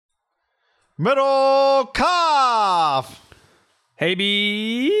Middle Cough. Hey,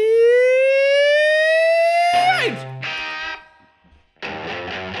 beans!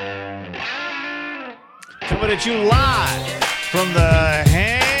 Coming at you live from the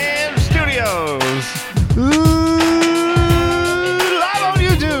Ham Studios. Live on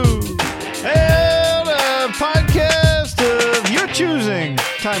YouTube. And a podcast of your choosing,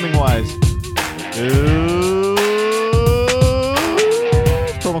 timing-wise.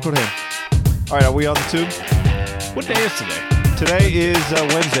 Promo code HAM. All right, are we on the tube? What day is today? Today is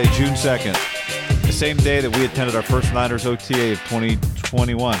Wednesday, June 2nd. The same day that we attended our first Niners OTA of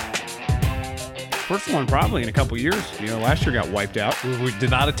 2021. First one probably in a couple years. You know, last year got wiped out. We did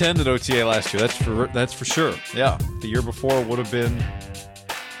not attend an OTA last year. That's for sure. Yeah, the year before would have been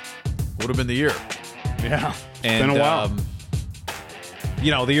the year. Yeah, And, been a while.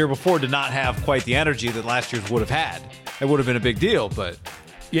 The year before did not have quite the energy that last year's would have had. It would have been a big deal, but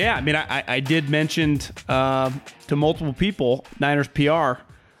Yeah, I mean, I did mention to multiple people, Niners PR,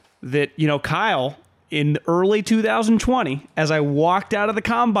 that, Kyle, in early 2020, as I walked out of the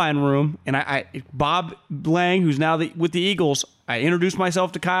combine room, and Bob Lang, who's now with the Eagles, I introduced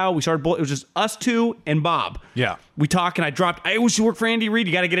myself to Kyle. We started, it was just us two and Bob. Yeah. We talked, and I wish you worked for Andy Reid.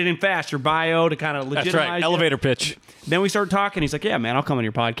 You got to get it in fast, your bio, to kind of legitimize that's right. you. Elevator pitch. Then we started talking. He's like, yeah, man, I'll come on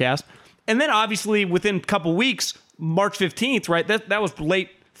your podcast. And then, obviously, within a couple weeks, March 15th, right, that was late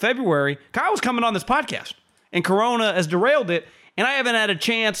February, Kyle was coming on this podcast, and Corona has derailed it, and I haven't had a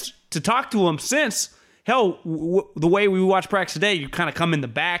chance to talk to him since. Hell, the way we watch practice today, you kind of come in the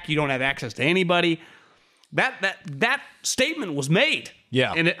back, you don't have access to anybody. That statement was made.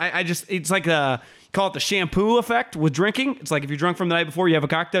 Yeah. And it's like call it the shampoo effect with drinking. It's like if you're drunk from the night before, you have a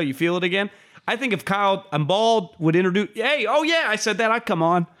cocktail, you feel it again. I think if Kyle, I'm bald, would introduce, hey, oh yeah, I said that, I'd come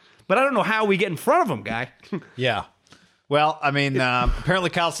on. But I don't know how we get in front of him, guy. Yeah. Well, I mean, apparently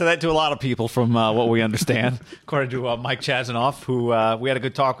Kyle said that to a lot of people from what we understand, according to Mike Chazanoff, who we had a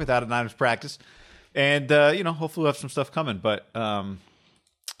good talk with out at Niners practice. And, hopefully we'll have some stuff coming. But the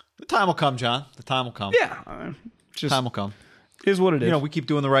time will come, John. The time will come. Yeah. Just Time will come. is what it is. We keep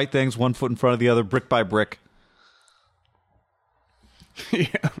doing the right things, one foot in front of the other, brick by brick. Yeah.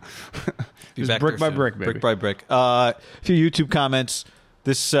 Be Just back brick there by soon. brick, baby. Brick by brick. A few YouTube comments.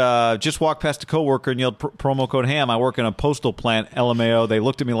 This just walked past a coworker and yelled promo code HAM. I work in a postal plant, LMAO. They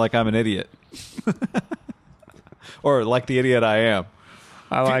looked at me like I'm an idiot. Or like the idiot I am.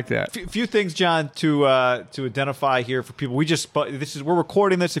 I like that. Few things, John, to identify here for people. We're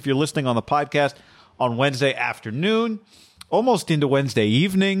recording this if you're listening on the podcast on Wednesday afternoon, almost into Wednesday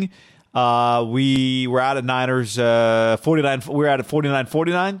evening. We were out at Niners 49. We were out at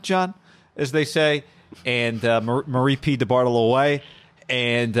 49-49, John, as they say, and Marie P. DeBartolo away,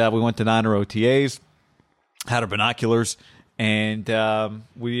 and we went to Niner OTAs, had our binoculars, and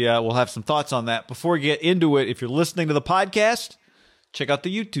we'll have some thoughts on that. Before we get into it, if you're listening to the podcast, check out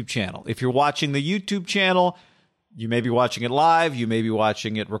the YouTube channel. If you're watching the YouTube channel, you may be watching it live. You may be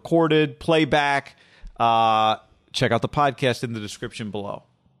watching it recorded, playback. Check out the podcast in the description below.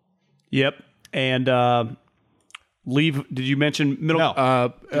 Yep. And did you mention No.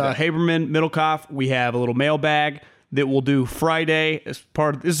 Haberman, Middlecoff? We have a little mailbag that we'll do Friday. As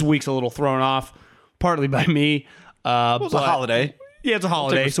part of this week's a little thrown off, partly by me. It was a holiday. Yeah, it's a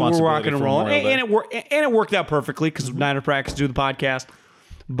holiday, so we're rocking and rolling, and it worked out perfectly because Niner practice do the podcast.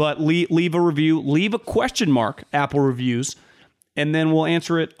 But leave a review, leave a question mark, Apple reviews, and then we'll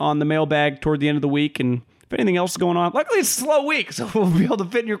answer it on the mailbag toward the end of the week. And if anything else is going on, luckily it's a slow week, so we'll be able to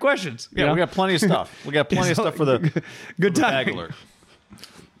fit in your questions. Yeah, we got plenty of stuff. We got plenty of stuff for the good for the time. bag alert.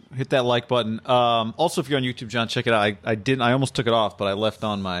 Hit that like button. Also, if you're on YouTube, John, check it out. I almost took it off, but I left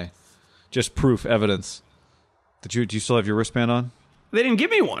on my just proof evidence. Do you still have your wristband on? They didn't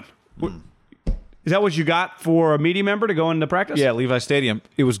give me one. Is that what you got for a media member to go into practice? Yeah, Levi Stadium.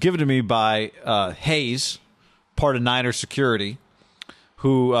 It was given to me by Hayes, part of Niner Security,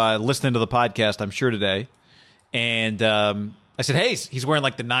 who listened to the podcast, I'm sure, today. And I said, Hayes, he's wearing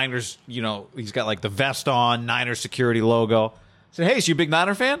like the Niners, he's got like the vest on, Niner Security logo. I said, Hayes, you a big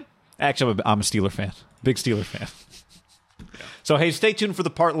Niner fan? Actually, I'm a Steeler fan. Big Steeler fan. So, hey, stay tuned for the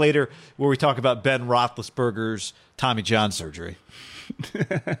part later where we talk about Ben Roethlisberger's Tommy John surgery.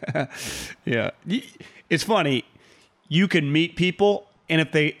 Yeah. It's funny. You can meet people, and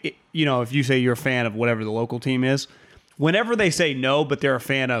if you say you're a fan of whatever the local team is, whenever they say no, but they're a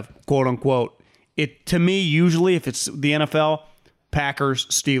fan of quote unquote, to me, usually if it's the NFL, Packers,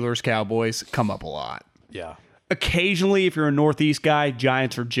 Steelers, Cowboys come up a lot. Yeah. Occasionally, if you're a Northeast guy,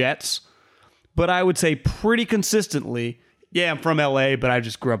 Giants or Jets. But I would say pretty consistently, Yeah, I'm from LA, but I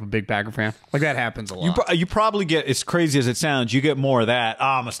just grew up a big Packer fan. Like, that happens a lot. You probably get, as crazy as it sounds, you get more of that.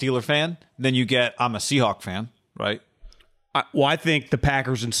 I'm a Steeler fan. Then you get, I'm a Seahawk fan, right? I think the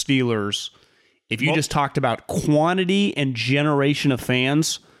Packers and Steelers, if you just talked about quantity and generation of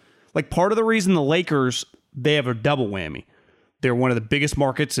fans, like part of the reason the Lakers, they have a double whammy. They're one of the biggest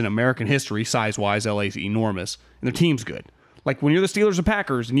markets in American history, size-wise. LA's enormous, and their team's good. Like, when you're the Steelers and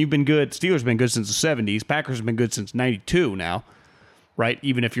Packers, and you've been good, Steelers have been good since the 70s, Packers have been good since 92 now, right?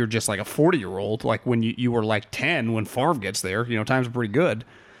 Even if you're just like a 40-year-old, like when you were like 10 when Favre gets there, times are pretty good.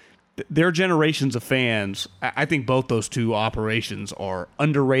 Their generations of fans, I think both those two operations are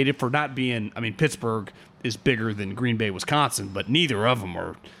underrated for not being, Pittsburgh is bigger than Green Bay, Wisconsin, but neither of them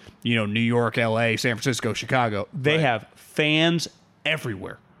are, New York, LA, San Francisco, Chicago. They have fans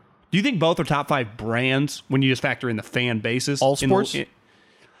everywhere. Do you think both are top 5 brands when you just factor in the fan bases? All sports?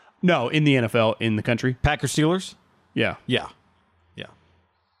 No, in the NFL, in the country. Packers, Steelers? Yeah. Yeah.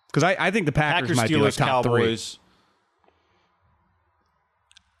 Because I think the Packers might be like top Cowboys,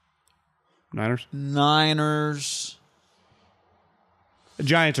 3. Niners. The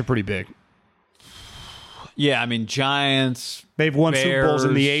Giants are pretty big. Yeah, Giants. They've won Bears. Super Bowls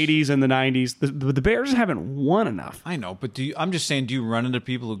in the 80s and the 90s. The Bears haven't won enough. I know, but I'm just saying, do you run into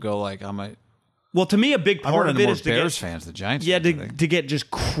people who go like, Well, to me, a big part of it is Bears fans, the Giants. Yeah, fans, to get just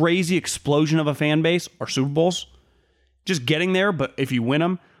crazy explosion of a fan base or Super Bowls. Just getting there, but if you win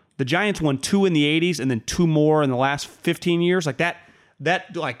them, the Giants won 2 in the 80s and then 2 more in the last 15 years. Like that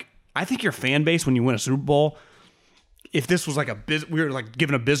like, I think your fan base when you win a Super Bowl, if this was like we were like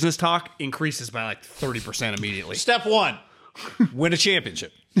giving a business talk, increases by like 30% immediately. Step 1, win a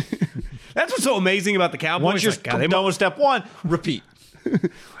championship. That's what's so amazing about the Cowboys. Once you're done with step 1, repeat.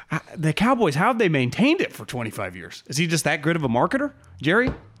 The Cowboys, how have they maintained it for 25 years? Is he just that good of a marketer,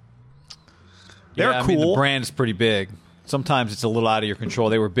 Jerry? They're cool. The brand's pretty big. Sometimes it's a little out of your control.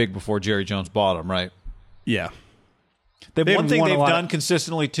 They were big before Jerry Jones bought them, right? Yeah. One thing they've done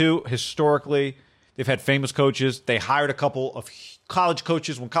consistently, too, historically, they've had famous coaches. They hired a couple of college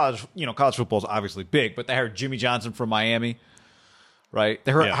coaches when college football is obviously big, but they hired Jimmy Johnson from Miami, right?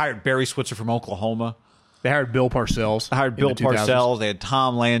 They hired Barry Switzer from Oklahoma. They hired Bill Parcells. They had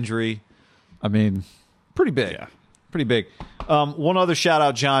Tom Landry. Pretty big. Yeah. Pretty big. One other shout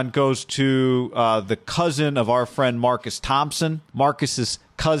out, John, goes to the cousin of our friend Marcus Thompson. Marcus's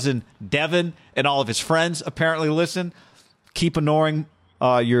cousin Devin and all of his friends apparently listen. Keep ignoring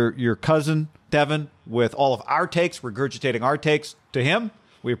your cousin Devin with all of our takes, regurgitating our takes to him.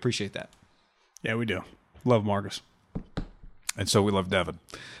 We appreciate that. Yeah, we do. Love Marcus. And so we love Devin.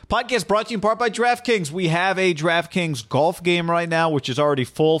 Podcast brought to you in part by DraftKings. We have a DraftKings golf game right now, which is already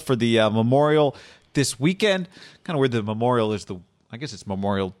full for the Memorial this weekend. Kind of weird the Memorial is I guess it's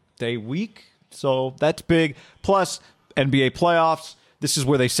Memorial Day week. So that's big. Plus NBA playoffs. This is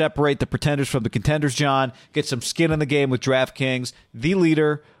where they separate the pretenders from the contenders, John. Get some skin in the game with DraftKings. The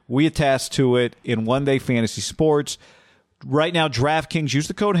leader. We attest to it in one-day fantasy sports. Right now, DraftKings, use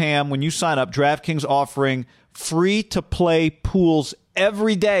the code HAM. When you sign up, DraftKings offering free-to-play pools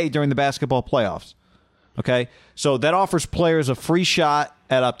every day during the basketball playoffs. Okay? So that offers players a free shot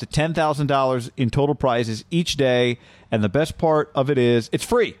at up to $10,000 in total prizes each day. And the best part of it is it's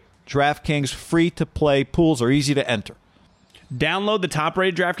free. DraftKings free-to-play pools are easy to enter. Download the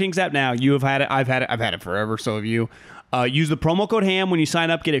top-rated DraftKings app now. You have had it. I've had it forever. So have you. Use the promo code HAM when you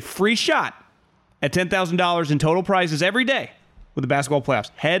sign up. Get a free shot at $10,000 in total prizes every day with the basketball playoffs.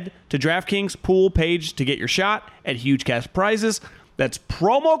 Head to DraftKings pool page to get your shot at huge cash prizes. That's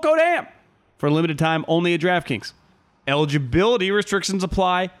promo code HAM for a limited time only at DraftKings. Eligibility restrictions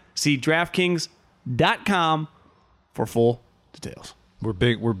apply. See DraftKings.com for full details. We're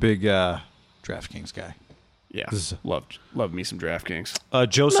big DraftKings guy. Yeah, love me some DraftKings.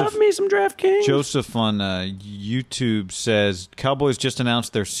 Joseph, love me some DraftKings. Joseph on YouTube says Cowboys just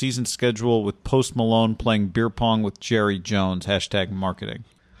announced their season schedule with Post Malone playing beer pong with Jerry Jones. #marketing.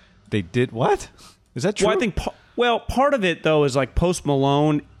 They did what? Is that true? Well, I think part of it though is like Post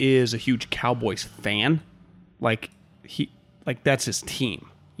Malone is a huge Cowboys fan. Like that's his team.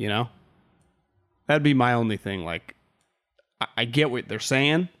 That'd be my only thing. Like I get what they're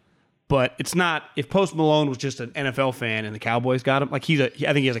saying. But it's not, if Post Malone was just an NFL fan and the Cowboys got him, like I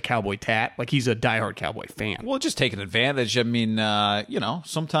think he has a Cowboy tat. Like he's a diehard Cowboy fan. Well, just taking advantage.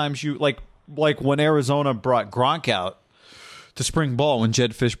 Sometimes you, like when Arizona brought Gronk out to spring ball, when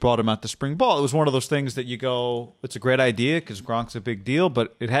Jed Fish brought him out to spring ball, it was one of those things that you go, it's a great idea because Gronk's a big deal,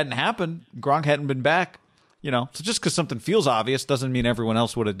 but it hadn't happened. Gronk hadn't been back, So just because something feels obvious doesn't mean everyone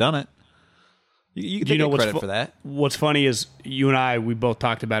else would have done it. You can take credit for that. What's funny is you and I, we both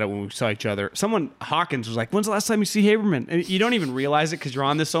talked about it when we saw each other. Hawkins was like, when's the last time you see Haberman? And you don't even realize it because you're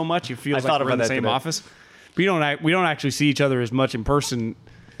on this so much. You feel like we're in the same office. But we don't actually see each other as much in person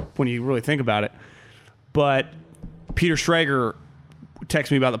when you really think about it. But Peter Schrager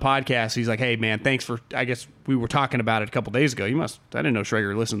texted me about the podcast. He's like, hey, man, thanks for, I guess we were talking about it a couple days ago. I didn't know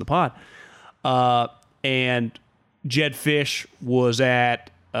Schrager listened to the pod. And Jed Fish was at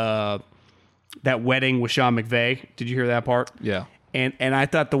that wedding with Sean McVay. Did you hear that part? Yeah. And I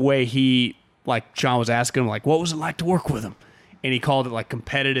thought the way Sean was asking him, like, what was it like to work with him? And he called it like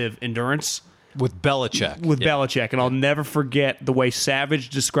competitive endurance. With Belichick. Belichick. And I'll never forget the way Savage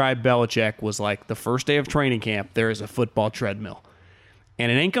described Belichick was like the first day of training camp, there is a football treadmill. And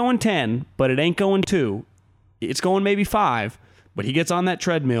it ain't going 10, but it ain't going 2. It's going maybe 5. But he gets on that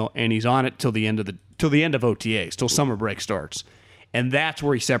treadmill and he's on it till the end of OTAs, till summer break starts. And that's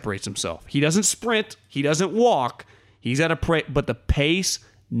where he separates himself. He doesn't sprint. He doesn't walk. He's at but the pace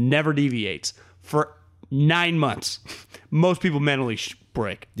never deviates. For 9 months, most people mentally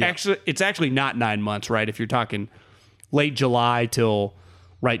break. Yeah. Actually, it's actually not 9 months, right? If you're talking late July till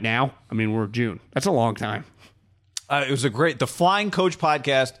right now. I mean, we're June. That's a long time. It was the Flying Coach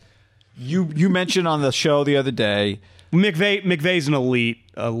podcast. You mentioned on the show the other day. McVay's an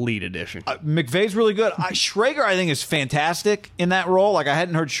elite edition. McVay's really good. Schrager, I think, is fantastic in that role. Like, I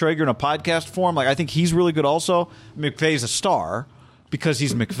hadn't heard Schrager in a podcast form. Like, I think he's really good also. McVay's a star because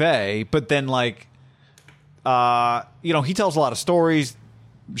he's McVay. But then, like, he tells a lot of stories.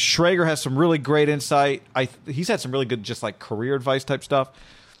 Schrager has some really great insight. He's had some really good just, like, career advice type stuff.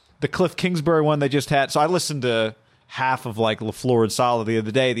 The Cliff Kingsbury one they just had. So I listened to half of, like, LaFleur and Saleh the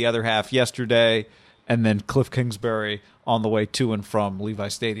other day, the other half yesterday, and then Cliff Kingsbury on the way to and from Levi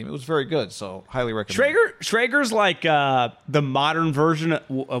Stadium. It was very good, so highly recommend. Schrager's like the modern version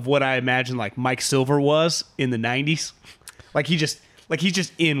of what I imagine like Mike Silver was in the 90s. Like he's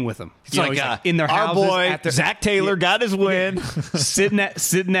just in with them. It's like, in their our houses. Boy Zach Taylor got his win, sitting at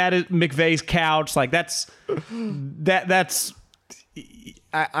McVay's couch. Like that's.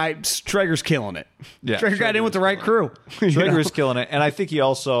 Schrager's killing it. Yeah, Schrager got in with the right crew. Schrager is killing it, and I think he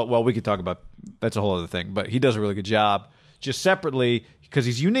also. Well, we could talk about that's a whole other thing, but he does a really good job just separately because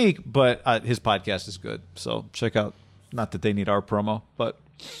he's unique. But his podcast is good, so check out. Not that they need our promo, but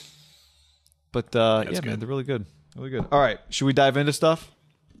yeah, man, they're really good, really good. All right, should we dive into stuff?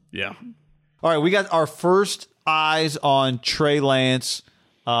 Yeah. All right, we got our first eyes on Trey Lance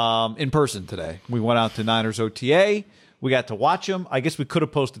in person today. We went out to Niners OTA. We got to watch him. I guess we could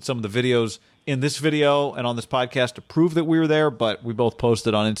have posted some of the videos in this video and on this podcast to prove that we were there, but we both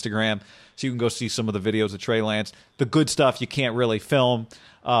posted on Instagram, so you can go see some of the videos of Trey Lance. The good stuff you can't really film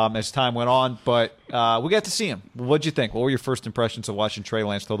as time went on, but we got to see him. What'd you think? What were your first impressions of watching Trey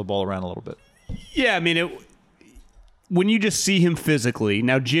Lance throw the ball around a little bit? Yeah, I mean, when you just see him physically,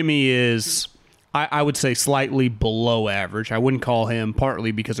 now Jimmy is... I would say slightly below average. I wouldn't call him,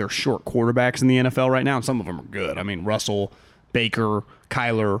 partly because they're short quarterbacks in the NFL right now, and some of them are good. I mean, Russell, Baker,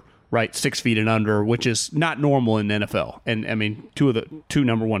 Kyler, right, 6 feet and under, which is not normal in the NFL. And, I mean, two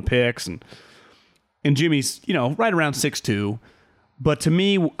number one picks, and Jimmy's, right around 6'2". But to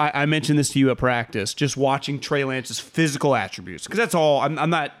me, I mentioned this to you at practice, just watching Trey Lance's physical attributes, because that's all.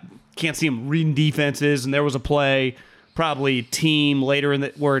 Can't see him reading defenses, and there was a play, probably team later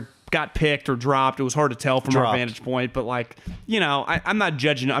where it got picked or dropped. It was hard to tell from our vantage point, but I'm not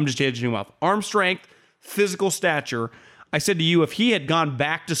judging. I'm just judging him off arm strength, physical stature. I said to you, if he had gone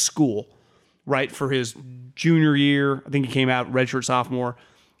back to school, right, for his junior year, I think he came out redshirt sophomore,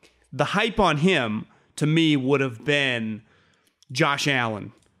 the hype on him to me would have been Josh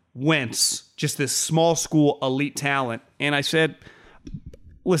Allen, Wentz, just this small school elite talent. And I said,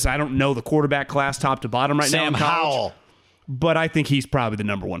 listen, I don't know the quarterback class top to bottom right now in college. Sam Howell. But I think he's probably the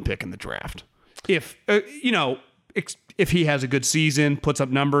number one pick in the draft. If he has a good season, puts up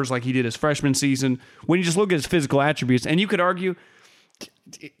numbers like he did his freshman season, when you just look at his physical attributes, and you could argue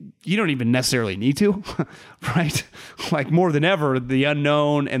you don't even necessarily need to, right? Like more than ever, the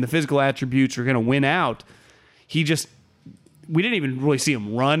unknown and the physical attributes are going to win out. We didn't even really see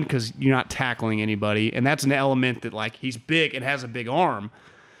him run because you're not tackling anybody, and that's an element that like he's big and has a big arm.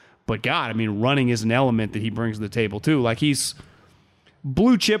 But God, I mean, running is an element that he brings to the table too. Like he's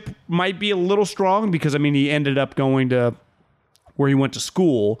blue chip might be a little strong because I mean he ended up going to where he went to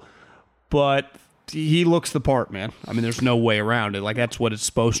school, but he looks the part, man. I mean, there's no way around it. Like that's what it's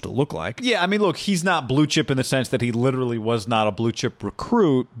supposed to look like. Yeah, I mean, look, he's not blue chip in the sense that he literally was not a blue chip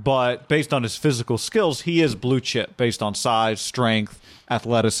recruit, but based on his physical skills, he is blue chip based on size, strength,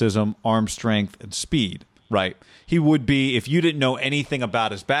 athleticism, arm strength, and speed. right? He would be, if you didn't know anything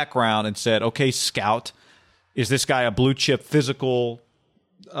about his background and said, okay, scout, is this guy a blue chip physical,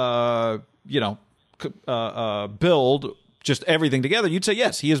 build, just everything together? You'd say,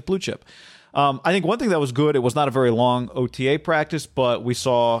 yes, he is blue chip. I think one thing that was good, it was not a very long OTA practice, but we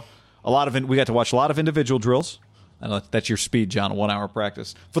saw we got to watch a lot of individual drills. I know that's your speed, John, a 1 hour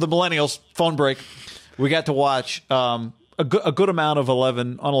practice. For the millennials, phone break. We got to watch a good amount of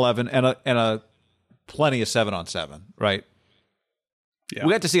 11 on 11 and a plenty of 7 on 7, right? Yeah.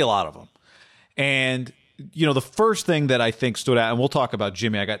 We got to see a lot of them. And, the first thing that I think stood out, and we'll talk about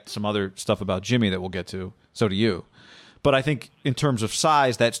Jimmy. I got some other stuff about Jimmy that we'll get to. So do you. But I think in terms of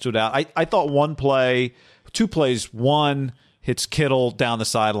size, that stood out. I thought two plays, one hits Kittle down the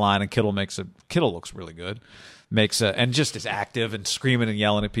sideline, and Kittle looks really good. And just is active and screaming and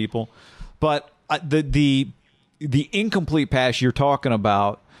yelling at people. But the incomplete pass you're talking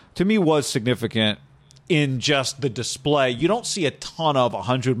about, to me, was significant in just the display. You don't see a ton of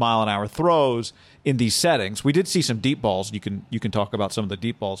 100-mile-an-hour throws in these settings. We did see some deep balls. You can talk about some of the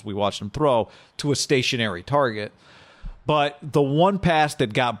deep balls we watched him throw to a stationary target. But the one pass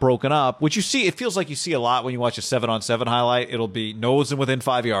that got broken up, which you see, it feels like you see a lot when you watch a 7-on-7 highlight. It'll be nose and within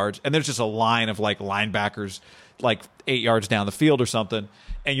 5 yards, and there's just a line of linebackers 8 yards down the field or something,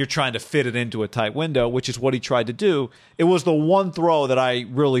 and you're trying to fit it into a tight window, which is what he tried to do. It was the one throw that I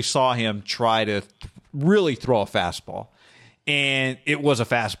really saw him try to really throw a fastball, and it was a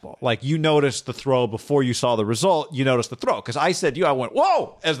fastball. You noticed the throw before you saw the result. You noticed the throw, because I said to you, I went,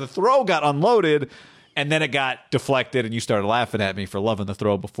 whoa, as the throw got unloaded, and then it got deflected, and you started laughing at me for loving the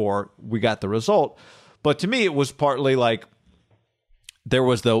throw before we got the result. But to me, it was partly there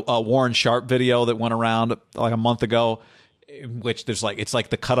was the Warren Sharp video that went around a month ago, in which there's it's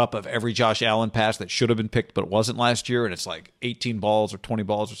the cut up of every Josh Allen pass that should have been picked but wasn't last year, and it's 18 balls or 20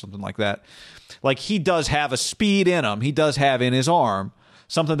 balls or something like that. He does have a speed in him. He does have in his arm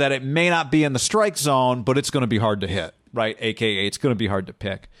something that it may not be in the strike zone, but it's going to be hard to hit, right? AKA, it's going to be hard to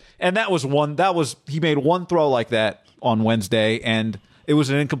pick. And he made one throw like that on Wednesday, and it was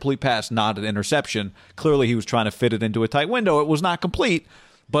an incomplete pass, not an interception. Clearly, he was trying to fit it into a tight window. It was not complete,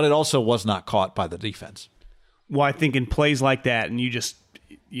 but it also was not caught by the defense. Well, I think in plays like that, and you just,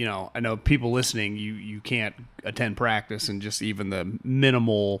 I know people listening, you can't attend practice and just even the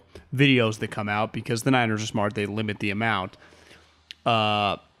minimal videos that come out, because the Niners are smart. They limit the amount.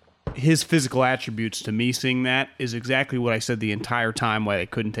 His physical attributes, to me, seeing that, is exactly what I said the entire time why they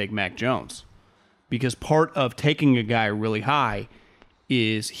couldn't take Mac Jones. Because part of taking a guy really high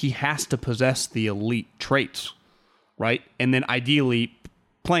is he has to possess the elite traits, right? And then ideally,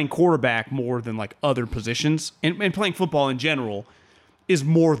 playing quarterback more than other positions, and playing football in general, is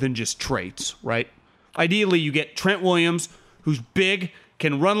more than just traits, right? Ideally, you get Trent Williams, who's big,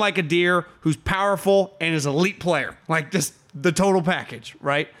 can run like a deer, who's powerful, and is an elite player. Just the total package,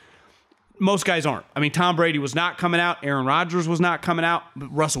 right? Most guys aren't. I mean, Tom Brady was not coming out. Aaron Rodgers was not coming out.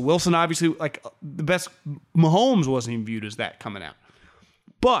 But Russell Wilson, obviously, the best. Mahomes wasn't even viewed as that coming out.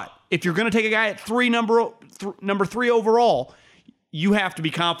 But if you're going to take a guy at number 3 overall, you have to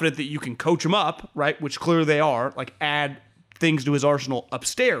be confident that you can coach him up, right? Which clearly they are. Add things to his arsenal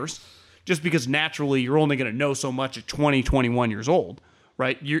upstairs, just because naturally you're only going to know so much at 20, 21 years old,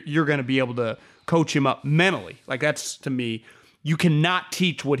 right? You're going to be able to coach him up mentally. That's, to me, you cannot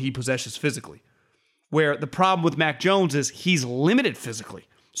teach what he possesses physically. Where the problem with Mac Jones is he's limited physically.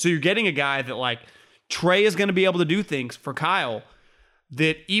 So you're getting a guy that Trey is going to be able to do things for Kyle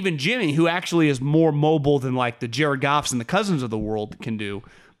that even Jimmy, who actually is more mobile than the Jared Goffs and the Cousins of the world, can do,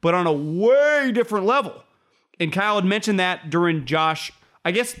 but on a way different level. And Kyle had mentioned that during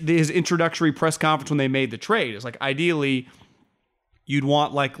his introductory press conference when they made the trade. It's ideally you'd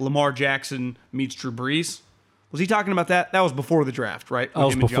want Lamar Jackson meets Drew Brees. Was he talking about that? That was before the draft, right? That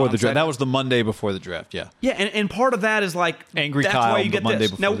was before the draft. That was the Monday before the draft, yeah. Yeah, and part of that is Angry that's Kyle why you get Monday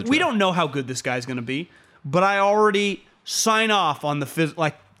this. before Now, the draft. we don't know how good this guy's going to be, but I already sign off on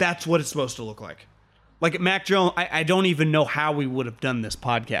the that's what it's supposed to look like. Mac Jones, I don't even know how we would have done this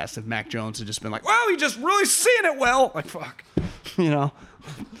podcast if Mac Jones had just been well, he just really seeing it well. Fuck.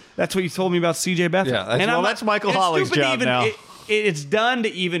 That's what you told me about C.J. Beathard. Yeah, that's Michael Holly's job now. It's done to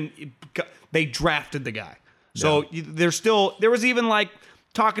even... They drafted the guy. So there was even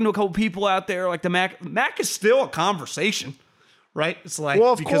talking to a couple people out there, the Mac is still a conversation, right? It's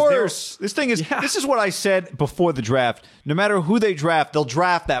well, of course. This is what I said before the draft. No matter who they draft, they'll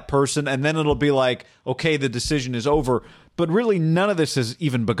draft that person, and then it'll be okay, the decision is over. But really, none of this has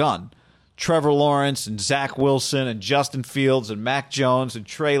even begun. Trevor Lawrence and Zach Wilson and Justin Fields and Mac Jones and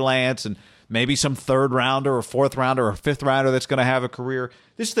Trey Lance and maybe some 3rd rounder or 4th rounder or 5th rounder that's going to have a career.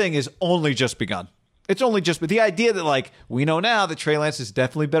 This thing is only just begun. It's only just, but the idea that like we know now that Trey Lance is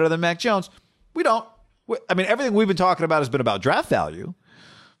definitely better than Mac Jones. We don't. I mean, everything we've been talking about has been about draft value,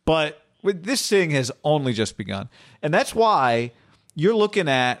 but this thing has only just begun, and that's why you're looking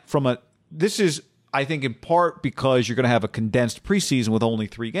at this is, I think, in part because you're going to have a condensed preseason with only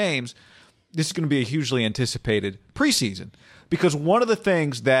 3 games. This is going to be a hugely anticipated preseason because one of the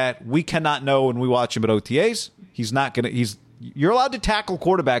things that we cannot know when we watch him at OTAs, you're allowed to tackle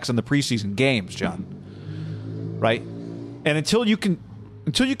quarterbacks in the preseason games, John. Right? And until you can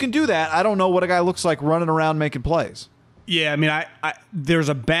do that, I don't know what a guy looks like running around making plays. Yeah, I mean, I there's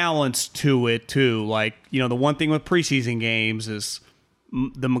a balance to it too. Like, the one thing with preseason games is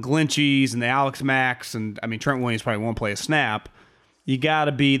the McGlincheys and the Alex Macks, and I mean Trent Williams probably won't play a snap. You got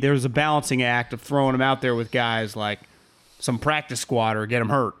to be, there's a balancing act of throwing them out there with guys like some practice squad or get them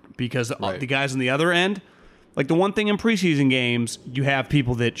hurt because the guys on the other end, like the one thing in preseason games, you have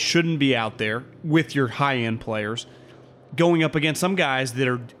people that shouldn't be out there with your high end players going up against some guys that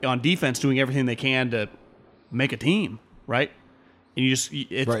are on defense doing everything they can to make a team, right? And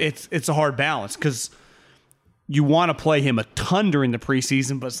it's a hard balance because you want to play him a ton during the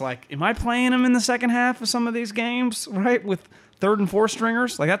preseason, but it's like, am I playing him in the second half of some of these games, right? With 3rd and 4th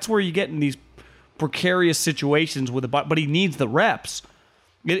stringers? Like, that's where you get in these precarious situations but he needs the reps.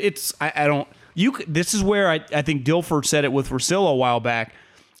 This is where I think Dilfer said it with Russillo a while back.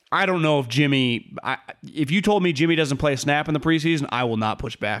 I don't know if if you told me Jimmy doesn't play a snap in the preseason, I will not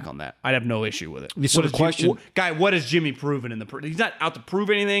push back on that. I'd have no issue with it. So the question, guy, what has Jimmy proven in the preseason? He's not out to prove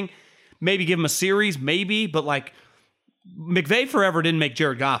anything. Maybe give him a series, maybe, but like McVay forever didn't make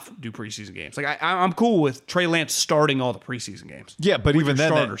Jared Goff do preseason games. Like I'm cool with Trey Lance starting all the preseason games. Yeah, but even then,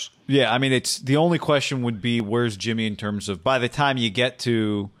 starters. I mean, it's the only question would be where's Jimmy in terms of by the time you get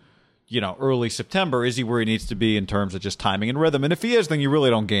to early September, is he where he needs to be in terms of just timing and rhythm? And if he is, then you really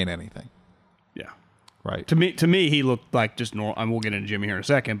don't gain anything. Yeah, right. To me, he looked like just normal. I mean, we'll get into Jimmy here in a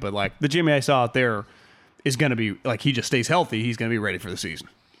second, but like the Jimmy I saw out there is going to be like he just stays healthy. He's going to be ready for the season.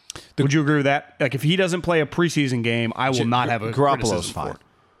 Would you agree with that? Like, if he doesn't play a preseason game, I will not have a Garoppolo's fine.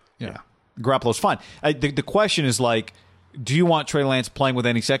 Yeah. Garoppolo's fine. The question is, like, do you want Trey Lance playing with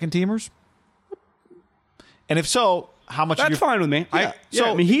any second teamers? And if so, how much? That's fine with me. Yeah.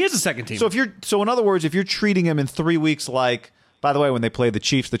 I mean, he is a second teamer. So in other words, if you're treating him in 3 weeks, like, by the way, when they play the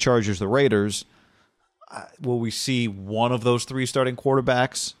Chiefs, the Chargers, the Raiders, will we see one of those 3 starting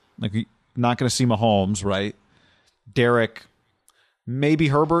quarterbacks? Like, you're not going to see Mahomes, right? Derek. Maybe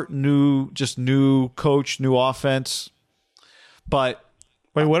Herbert, new coach, new offense. But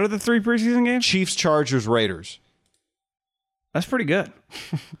wait, what are the 3 preseason games? Chiefs, Chargers, Raiders. That's pretty good.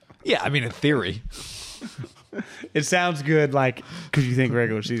 Yeah, I mean, in theory. It sounds good, like, because you think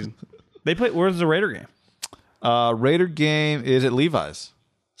regular season. They play. Where's the Raider game? Raider game is at Levi's.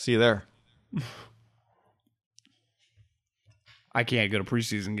 See you there. I can't go to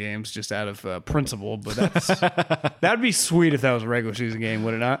preseason games just out of principle, but that'd be sweet if that was a regular season game,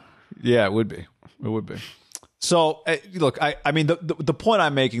 would it not? Yeah, it would be. It would be. So look, I mean, the point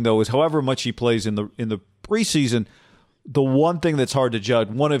I'm making though is, however much he plays in the preseason, the one thing that's hard to judge,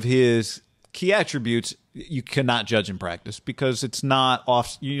 one of his key attributes, you cannot judge in practice because it's not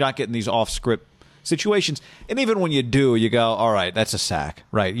off. You're not getting these off script situations, and even when you do, you go, all right, that's a sack,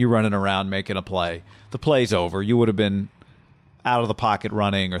 right? You're running around making a play. The play's over. You would have been out of the pocket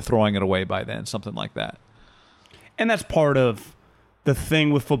running or throwing it away by then, something like that. And that's part of the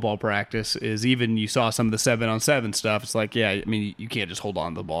thing with football practice is even you saw some of the 7-on-7 stuff. It's like, yeah, I mean, you can't just hold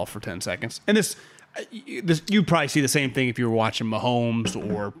on to the ball for 10 seconds. And this you'd probably see the same thing if you were watching Mahomes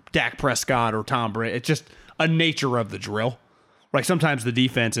or Dak Prescott or Tom Brady. It's just a nature of the drill. Like sometimes the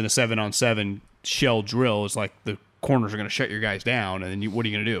defense in a 7-on-7 shell drill is like the corners are going to shut your guys down, and then what are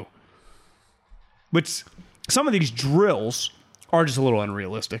you going to do? But some of these drills are just a little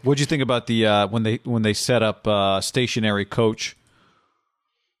unrealistic. What'd you think about the when they set up stationary coach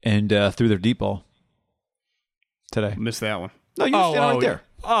and threw their deep ball today? Missed that one. No, you stand right there.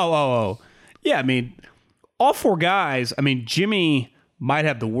 Oh. Yeah, I mean, all 4 guys. I mean, Jimmy might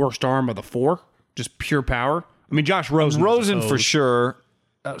have the worst arm of the 4, just pure power. I mean, Josh Rosen. Rosen for sure.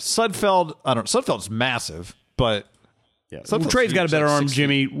 Sudfeld, Sudfeld's massive, but yeah, Trey's got a better arm than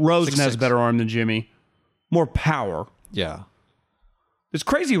Jimmy. Rosen has a better arm than Jimmy. More power. Yeah. It's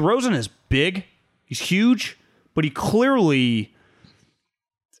crazy. Rosen is big. He's huge, but he clearly,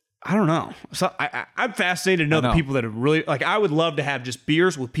 I don't know. So I'm fascinated to know the people that have really, like, I would love to have just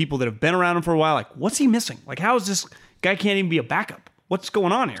beers with people that have been around him for a while. Like, what's he missing? Like, how is this guy can't even be a backup? What's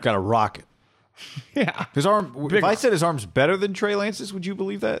going on here? He's got a rocket. Yeah. His arm, if I said his arm's better than Trey Lance's, would you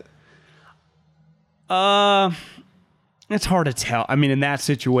believe that? It's hard to tell. I mean, in that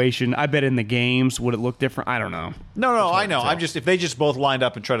situation, I bet in the games, would it look different? I don't know. No, I know. I'm just, if they just both lined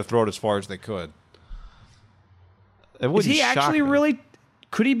up and tried to throw it as far as they could. Is he actually really,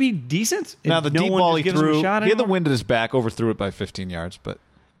 could he be decent? Now, the deep ball he threw, he had the wind at his back, overthrew it by 15 yards, but.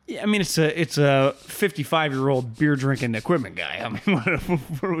 Yeah, I mean, it's a 55-year-old beer-drinking equipment guy. I mean, what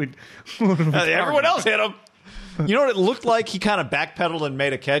are we everyone else hit him. You know what it looked like? He kind of backpedaled and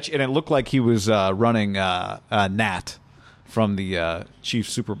made a catch, and it looked like he was running Nat from the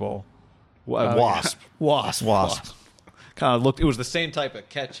Chiefs Super Bowl. Wasp. Yeah. Wasp. Kind of looked. It was the same type of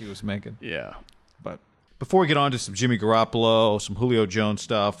catch he was making. Yeah. But before we get on to some Jimmy Garoppolo, some Julio Jones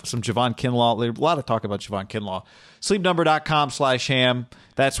stuff, some Javon Kinlaw, a lot of talk about Javon Kinlaw. SleepNumber.com/ham.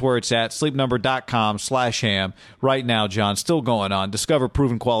 That's where it's at. SleepNumber.com/ham. Right now, John, still going on. Discover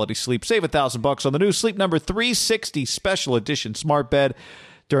proven quality sleep. Save $1,000 on the new Sleep Number 360 Special Edition Smart Bed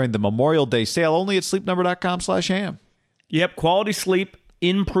during the Memorial Day sale. Only at SleepNumber.com/ham. Yep, quality sleep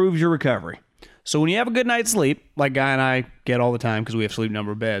improves your recovery. So when you have a good night's sleep, like Guy and I get all the time because we have Sleep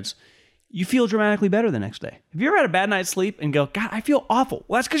Number beds, you feel dramatically better the next day. Have you ever had a bad night's sleep and go, God, I feel awful?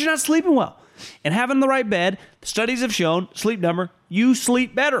 Well, that's because you're not sleeping well. And having the right bed, studies have shown, Sleep Number, you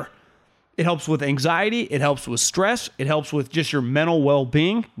sleep better. It helps with anxiety. It helps with stress. It helps with just your mental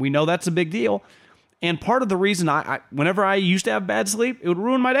well-being. We know that's a big deal. And part of the reason whenever I used to have bad sleep, it would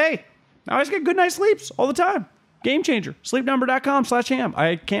ruin my day. Now I just get good night's sleeps all the time. Game changer. SleepNumber.com/ham.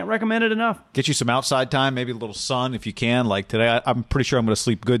 I can't recommend it enough. Get you some outside time, maybe a little sun if you can. Like today, I'm pretty sure I'm going to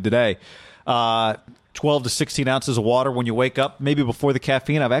sleep good today. 12 to 16 ounces of water when you wake up, maybe before the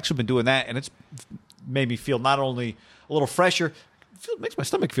caffeine. I've actually been doing that, and it's made me feel not only a little fresher, it makes my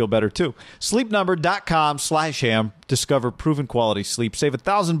stomach feel better too. SleepNumber.com/ham. Discover proven quality sleep. Save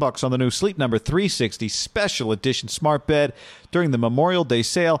 $1,000 on the new Sleep Number 360 Special Edition Smart Bed during the Memorial Day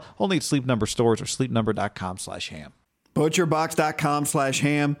sale. Only at Sleep Number stores or SleepNumber.com/ham.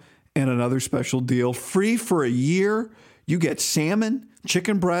 ButcherBox.com/ham and another special deal. Free for a year. You get salmon,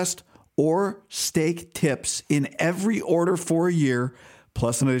 chicken breast, or steak tips in every order for a year,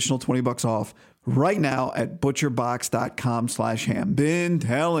 plus an additional $20 off right now at ButcherBox.com/ham. Been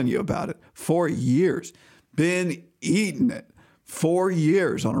telling you about it for years. Been eating it for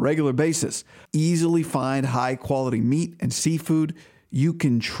years on a regular basis. Easily find high-quality meat and seafood you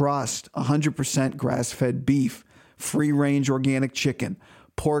can trust. 100% grass-fed beef, free-range organic chicken,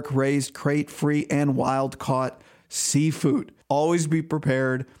 pork raised crate-free and wild-caught seafood. Always be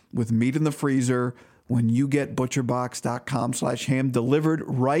prepared with meat in the freezer when you get ButcherBox.com/ham delivered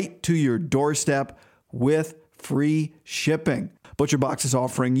right to your doorstep with free shipping. ButcherBox is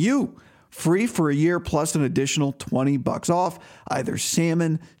offering you free for a year plus an additional $20 off either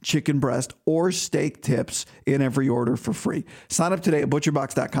salmon, chicken breast, or steak tips in every order for free. Sign up today at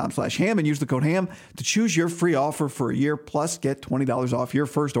ButcherBox.com/ham and use the code HAM to choose your free offer for a year plus get $20 off your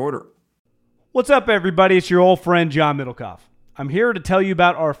first order. What's up, everybody? It's your old friend, John Middlecoff. I'm here to tell you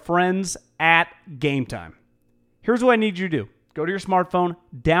about our friends at Game Time. Here's what I need you to do. Go to your smartphone,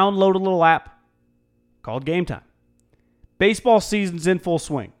 download a little app called Game Time. Baseball season's in full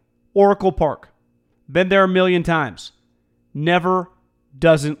swing. Oracle Park. Been there a million times. Never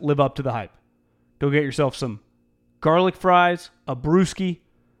doesn't live up to the hype. Go get yourself some garlic fries, a brewski,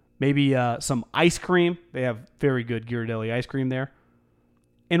 maybe some ice cream. They have very good Ghirardelli ice cream there.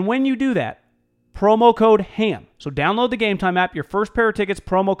 And when you do that, promo code HAM. So download the Game Time app. Your first pair of tickets,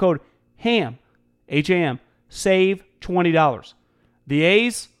 promo code HAM, H-A-M, save $20. The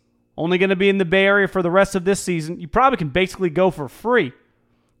A's, only going to be in the Bay Area for the rest of this season. You probably can basically go for free.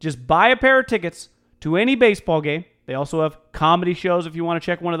 Just buy a pair of tickets to any baseball game. They also have comedy shows if you want to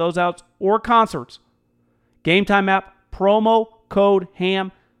check one of those out, or concerts. Game Time app, promo code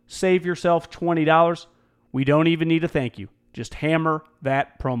HAM, save yourself $20. We don't even need a thank you. Just hammer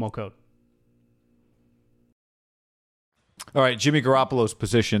that promo code. All right, Jimmy Garoppolo's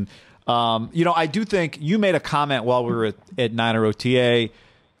position. I do think you made a comment while we were at Niner OTA,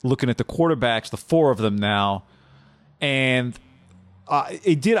 looking at the quarterbacks, the four of them now, and I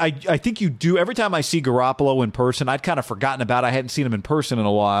think you do. Every time I see Garoppolo in person, I'd kind of forgotten about it. I hadn't seen him in person in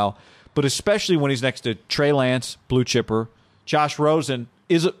a while, but especially when he's next to Trey Lance, blue chipper. Josh Rosen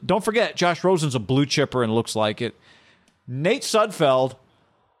don't forget, Josh Rosen's a blue chipper and looks like it. Nate Sudfeld,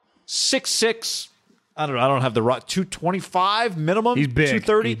 6'6". I don't have the right 225 minimum. He's big.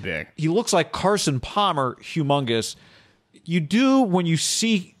 230. He's big. He looks like Carson Palmer, humongous. You do when you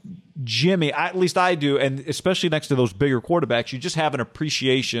see Jimmy, at least I do, and especially next to those bigger quarterbacks, you just have an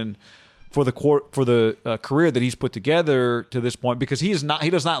appreciation for the career that he's put together to this point, because he does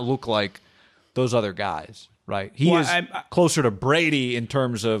not look like those other guys, right? He is closer to Brady in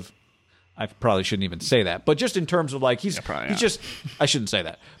terms of I probably shouldn't even say that. But just in terms of like, he's just, I shouldn't say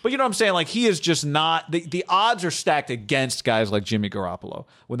that. But you know what I'm saying? Like, he is just not, the odds are stacked against guys like Jimmy Garoppolo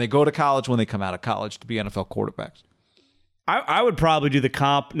when they go to college, when they come out of college to be NFL quarterbacks. I would probably do the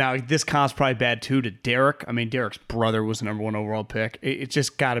comp. Now, this comp's probably bad, too, to Derek. I mean, Derek's brother was the number 1 overall pick. It's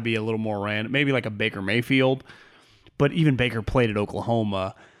just got to be a little more random. Maybe like a Baker Mayfield. But even Baker played at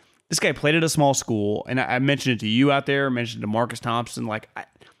Oklahoma. This guy played at a small school. And I mentioned it to you out there. I mentioned it to Marcus Thompson. Like,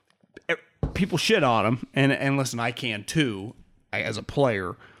 people shit on him. And listen, I can, too, as a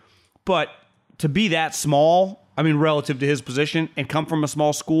player. But to be that small, I mean, relative to his position, and come from a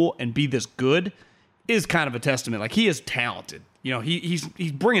small school and be this good is kind of a testament. Like, he is talented. You know, he's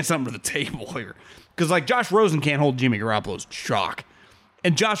bringing something to the table here. Because, like, Josh Rosen can't hold Jimmy Garoppolo's chalk.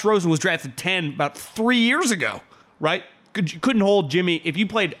 And Josh Rosen was drafted 10 about 3 years ago, right? You couldn't hold Jimmy. If you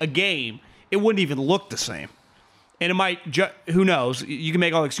played a game, it wouldn't even look the same. And it might, who knows? You can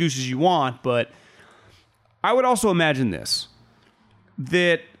make all the excuses you want, but I would also imagine this,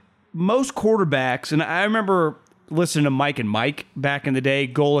 that most quarterbacks, and I remember listening to Mike and Mike back in the day,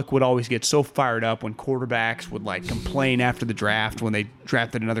 Golick would always get so fired up when quarterbacks would like complain after the draft when they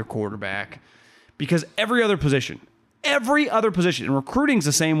drafted another quarterback, because every other position, and recruiting's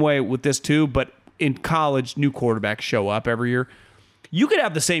the same way with this too, but in college, new quarterbacks show up every year. You could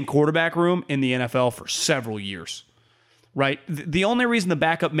have the same quarterback room in the NFL for several years, right? The only reason the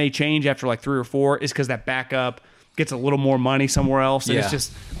backup may change after like 3 or 4 is because that backup gets a little more money somewhere else. And it's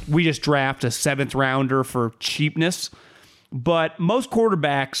just, we just draft a 7th rounder for cheapness. But most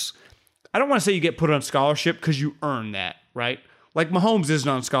quarterbacks, I don't want to say you get put on scholarship because you earn that, right? Like Mahomes isn't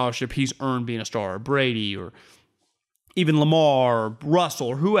on scholarship. He's earned being a star, or Brady, or even Lamar, or Russell,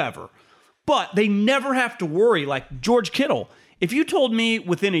 or whoever. But they never have to worry, like George Kittle. If you told me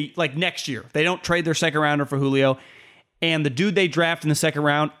within next year, they don't trade their 2nd rounder for Julio, and the dude they draft in the 2nd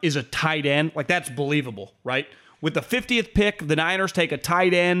round is a tight end, like that's believable, right? With the 50th pick, the Niners take a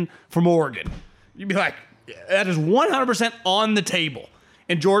tight end from Oregon. You'd be like, that is 100% on the table.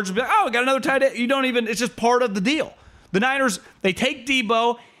 And George would be like, oh, we got another tight end. You don't even, it's just part of the deal. The Niners, they take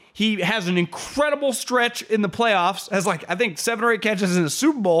Debo. He has an incredible stretch in the playoffs, has like, I think 7 or 8 catches in the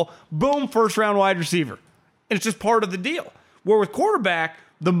Super Bowl. Boom, 1st round wide receiver. And it's just part of the deal. Where with quarterback,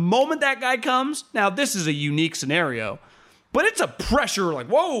 the moment that guy comes, now this is a unique scenario, but it's a pressure like,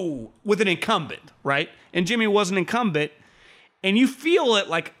 whoa, with an incumbent, right? And Jimmy was an incumbent, and you feel it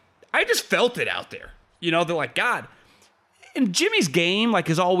like, I just felt it out there. You know, they're like, God. And Jimmy's game, like,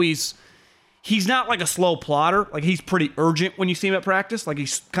 is always, he's not like a slow plotter. Like, he's pretty urgent when you see him at practice. Like,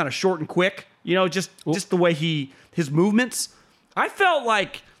 he's kind of short and quick. You know, just the way his movements. I felt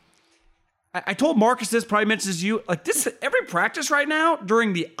like, I told Marcus this, probably mentions to you, like this, every practice right now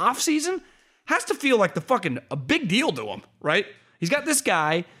during the offseason has to feel like a big deal to him, right? He's got this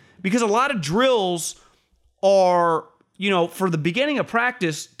guy, because a lot of drills are, you know, for the beginning of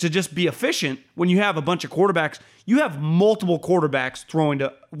practice to just be efficient. When you have a bunch of quarterbacks, you have multiple quarterbacks throwing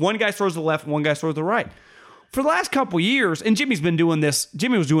to, one guy throws to the left, one guy throws to the right. For the last couple years, and Jimmy's been doing this,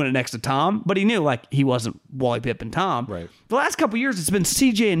 Jimmy was doing it next to Tom, but he knew like he wasn't Wally Pipp and Tom. Right. The last couple years, it's been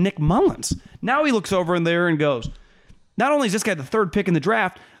CJ and Nick Mullins. Now he looks over in there and goes, not only is this guy the 3rd pick in the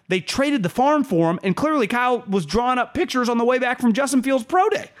draft, they traded the farm for him, and clearly Kyle was drawing up pictures on the way back from Justin Fields' pro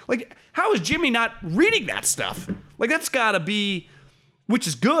day. Like, how is Jimmy not reading that stuff? Like, that's got to be, which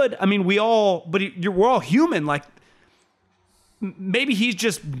is good. I mean, we're all human. Like, maybe he's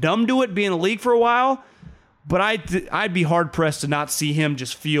just numb to it, being in the league for a while. But I'd be hard-pressed to not see him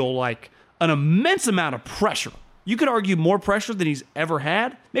just feel like an immense amount of pressure. You could argue more pressure than he's ever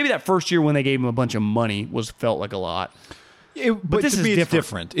had. Maybe that first year when they gave him a bunch of money felt like a lot. But this is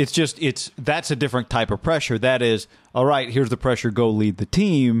different. It's just, that's a different type of pressure. That is, all right, here's the pressure, go lead the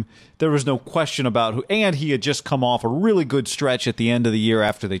team. There was no question about who, and he had just come off a really good stretch at the end of the year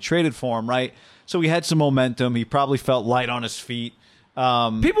after they traded for him, right? So he had some momentum. He probably felt light on his feet.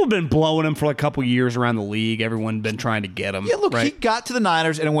 People have been blowing him for like a couple years around the league. Everyone been trying to get him. Yeah, look, right? He got to the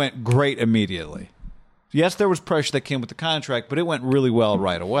Niners and it went great immediately. Yes, there was pressure that came with the contract, but it went really well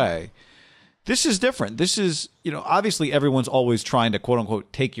right away. This is different. This is, you know, obviously everyone's always trying to quote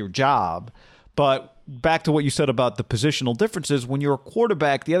unquote take your job, but back to what you said about the positional differences, when you're a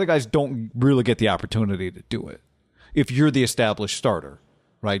quarterback, the other guys don't really get the opportunity to do it. If you're the established starter,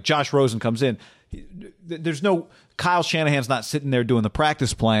 right? Josh Rosen comes in. There's no, Kyle Shanahan's not sitting there doing the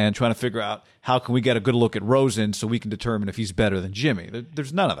practice plan trying to figure out how can we get a good look at Rosen so we can determine if he's better than Jimmy.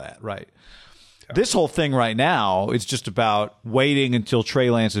 There's none of that, right? This whole thing right now is just about waiting until Trey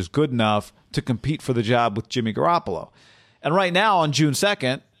Lance is good enough to compete for the job with Jimmy Garoppolo. And right now on June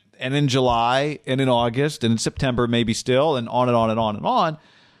 2nd and in July and in August and in September maybe still and on and on and on and on,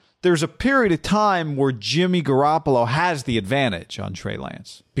 there's a period of time where Jimmy Garoppolo has the advantage on Trey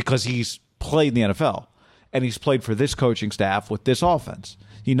Lance because he's played in the NFL and he's played for this coaching staff with this offense.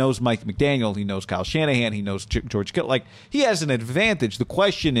 He knows Mike McDaniel. He knows Kyle Shanahan. He knows George Kittle. Like, he has an advantage. The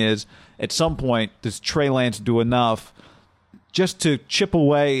question is, at some point, does Trey Lance do enough just to chip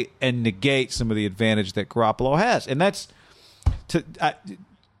away and negate some of the advantage that Garoppolo has? And that's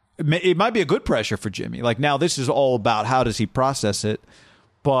it might be a good pressure for Jimmy. Like, now this is all about how does he process it.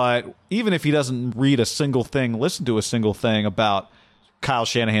 But even if he doesn't read a single thing, listen to a single thing about Kyle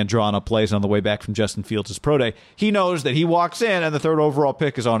Shanahan drawing up plays on the way back from Justin Fields' pro day, he knows that he walks in and the third overall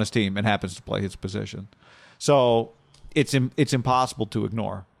pick is on his team and happens to play his position. So it's impossible to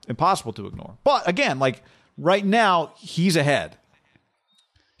ignore. Impossible to ignore. But again, like right now, he's ahead.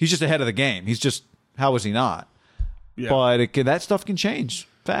 He's just ahead of the game. He's just, how is he not? Yeah. But that stuff can change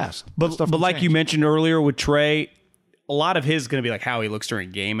fast. But like you mentioned earlier with Trey, a lot of his is going to be like how he looks during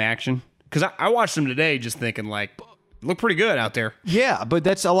game action. Because I watched him today just thinking like, look pretty good out there. Yeah, but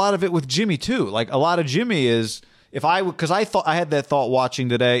that's a lot of it with Jimmy too. Like a lot of Jimmy is, because I thought I had that thought watching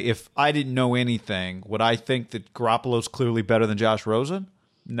today. If I didn't know anything, would I think that Garoppolo's clearly better than Josh Rosen?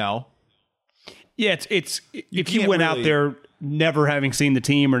 No. Yeah, it's if you went out there never having seen the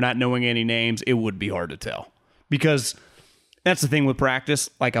team or not knowing any names, it would be hard to tell. Because that's the thing with practice.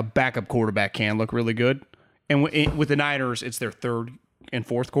 Like a backup quarterback can look really good, and with the Niners, it's their third and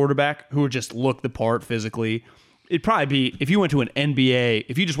fourth quarterback who just look the part physically. It'd probably be, if you went to an NBA,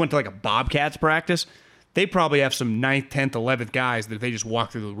 if you just went to like a Bobcats practice, they probably have some 9th, 10th, 11th guys that if they just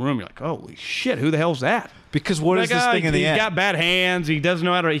walk through the room, you're like, holy shit, who the hell's that? Because what is this thing in the end? He's got bad hands. He doesn't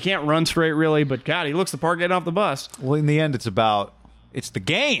know he can't run straight really, but God, he looks the part getting off the bus. Well, in the end, it's the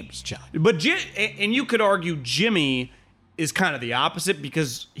games, John. But, and you could argue Jimmy is kind of the opposite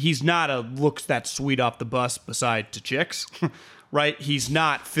because he's not a looks that sweet off the bus beside to chicks. Right, he's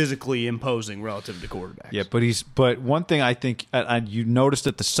not physically imposing relative to quarterbacks. Yeah, but one thing I think you noticed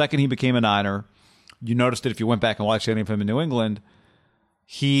it the second he became a Niner. You noticed it if you went back and watched any of him in New England.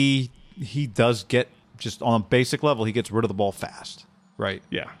 He does get, just on a basic level, he gets rid of the ball fast. Right.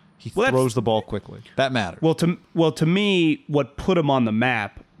 Yeah. He throws the ball quickly. That matters. Well, to me, what put him on the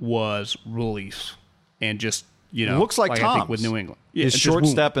map was release and just looks like Tom's. I think with New England, his short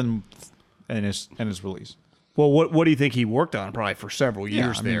step and his release. Well, what do you think he worked on probably for several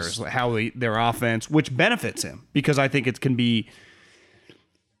years there is how their offense, which benefits him because I think it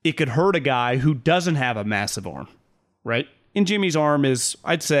could hurt a guy who doesn't have a massive arm, right? And Jimmy's arm is,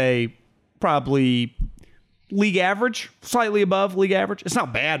 I'd say, probably league average, slightly above league average. It's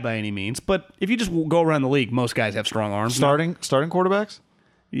not bad by any means, but if you just go around the league, most guys have strong arms. Starting quarterbacks?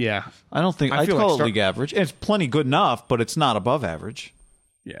 Yeah. I don't think, I'd call it league average. It's plenty good enough, but it's not above average.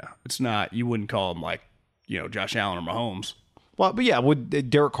 Yeah, it's not, you wouldn't call him like, Josh Allen or Mahomes. Well, but yeah,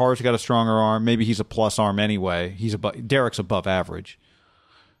 Derek Carr's got a stronger arm. Maybe he's a plus arm anyway. Derek's above average.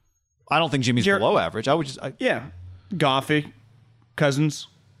 I don't think Jimmy's below average. Yeah. Goffy, Cousins.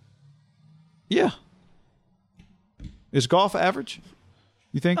 Yeah. Is Goff average?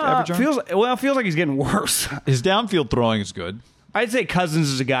 You think average arm? Feels like he's getting worse. His downfield throwing is good. I'd say Cousins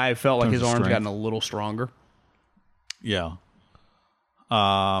is a guy who felt like his arm's gotten a little stronger. Yeah.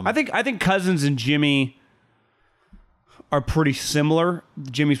 I think Cousins and Jimmy are pretty similar.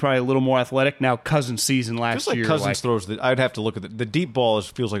 Jimmy's probably a little more athletic. Now, Cousins' season last year, Cousins throws I'd have to look at the deep ball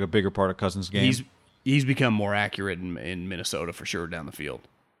feels like a bigger part of Cousins' game. He's become more accurate in Minnesota for sure down the field.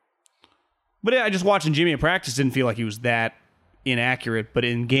 But I just watching Jimmy in practice didn't feel like he was that inaccurate. But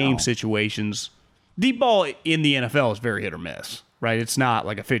in game situations, deep ball in the NFL is very hit or miss. Right? It's not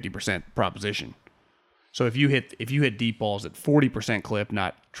like a 50% proposition. So if you hit deep balls at 40% clip,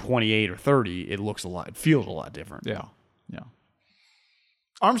 not 28 or 30, it feels a lot different. Yeah. Yeah.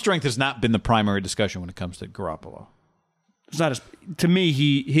 Arm strength has not been the primary discussion when it comes to Garoppolo. It's not to me,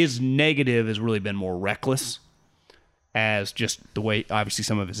 his negative has really been more reckless as just the way, obviously,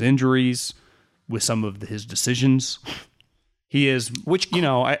 some of his injuries, with some of his decisions. He is, which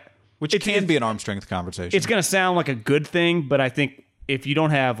can be an arm strength conversation. It's going to sound like a good thing, but I think if you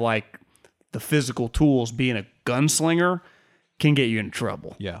don't have like the physical tools, being a gunslinger can get you in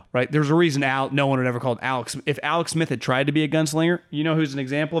trouble. Yeah. Right? There's a reason no one would ever called Alex. If Alex Smith had tried to be a gunslinger, who's an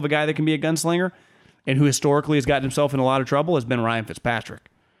example of a guy that can be a gunslinger and who historically has gotten himself in a lot of trouble has been Ryan Fitzpatrick.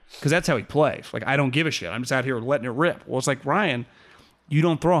 Because that's how he plays. Like, I don't give a shit. I'm just out here letting it rip. Well, it's like, Ryan, you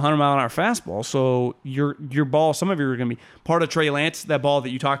don't throw a 100-mile-an-hour fastball, so your ball, some of you are going to be part of Trey Lance, that ball that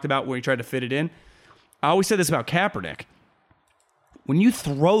you talked about where he tried to fit it in. I always said this about Kaepernick. When you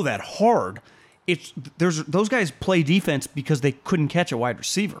throw that hard, those guys play defense because they couldn't catch a wide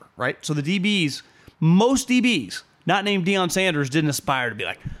receiver, right? So the DBs, most DBs, not named Deion Sanders, didn't aspire to be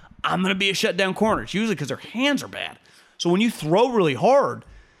like, I'm going to be a shutdown corner. It's usually because their hands are bad. So when you throw really hard,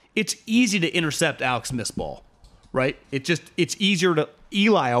 it's easy to intercept Alex Smith's ball, right? It's easier to.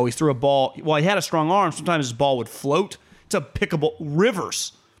 Eli always threw a ball. While he had a strong arm, sometimes his ball would float. It's a pickable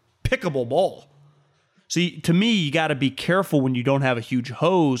ball. So to me, you got to be careful when you don't have a huge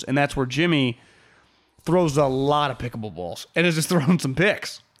hose, and that's where Jimmy throws a lot of pickable balls and is just throwing some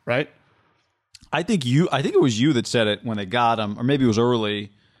picks, right? I think it was you that said it when they got him, or maybe it was early,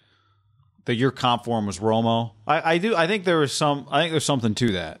 that your comp for him was Romo. I think there's something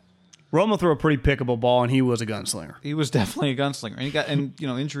to that. Romo threw a pretty pickable ball, and he was a gunslinger. He was definitely a gunslinger, and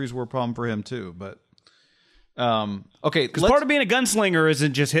injuries were a problem for him too. But okay, because part of being a gunslinger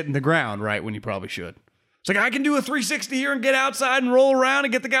isn't just hitting the ground right when you probably should. It's like, I can do a 360 here and get outside and roll around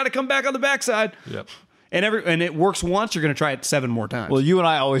and get the guy to come back on the backside. Yep. And it works once, you're going to try it 7 more times. Well, you and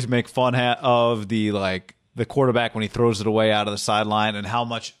I always make fun of the quarterback when he throws it away out of the sideline and how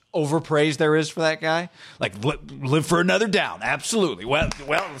much overpraise there is for that guy. Like, live for another down. Absolutely. Well,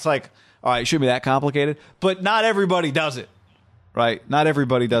 it's like, all right, it shouldn't be that complicated. But not everybody does it, right? Not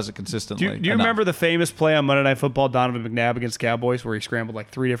everybody does it consistently. Do you remember the famous play on Monday Night Football, Donovan McNabb against the Cowboys, where he scrambled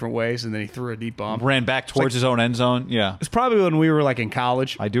like 3 different ways and then he threw a deep bomb? Ran back towards his own end zone. Yeah. It's probably when we were like in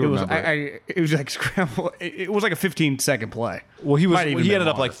college. I do remember it. It was like scramble. It was like a 15-second play. Well, he ended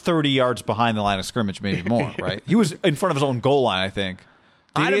up like 30 yards behind the line of scrimmage, maybe more, right? He was in front of his own goal line, I think.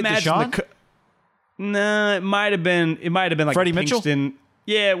 I'd imagine nah, it might have been like Freddie Pinkston. Mitchell?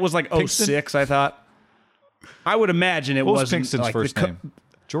 Yeah, it was like 06, I thought. I would imagine it What was wasn't Pinkston's like first name?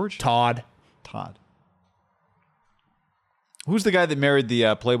 George? Todd. Who's the guy that married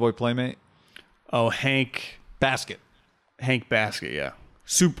the Playboy Playmate? Oh, Hank Basket. Yeah.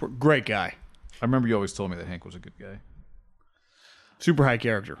 Super great guy. I remember you always told me that Hank was a good guy. Super high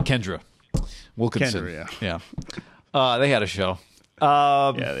character. Kendra Wilkinson. Kendra, yeah. They had a show.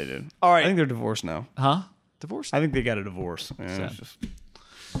 Yeah, they did. All right. I think they're divorced now. Huh? Divorced? I think they got a divorce. Yeah, it's just...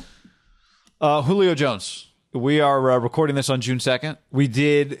 Julio Jones. We are recording this on June 2nd. We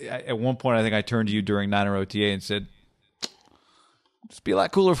did, at one point, I think I turned to you during Niner OTA and said, just be a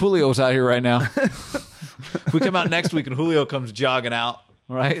lot cooler if Julio was out here right now. We come out next week and Julio comes jogging out,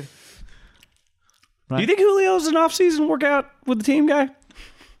 right? Do you think Julio's an off-season workout with the team guy?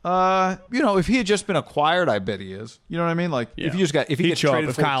 If he had just been acquired, I bet he is. You know what I mean? Like, if he gets traded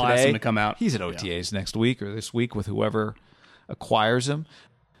if for Kyle today, asked him to come out. He's at OTAs next week or this week with whoever acquires him.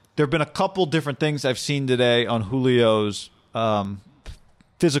 There have been a couple different things I've seen today on Julio's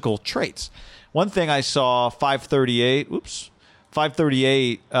physical traits. One thing I saw, 538 from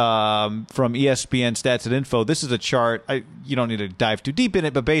ESPN Stats and Info. This is a chart. You don't need to dive too deep in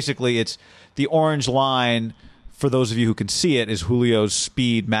it, but basically it's the orange line, for those of you who can see it, is Julio's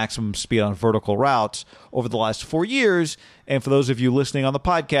speed, maximum speed on vertical routes over the last 4 years. And for those of you listening on the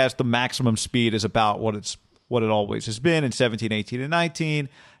podcast, the maximum speed is about what it always has been in 17, 18, and 19,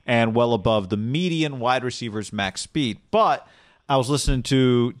 and well above the median wide receiver's max speed. But I was listening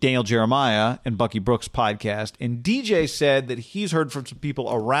to Daniel Jeremiah and Bucky Brooks' podcast, and DJ said that he's heard from some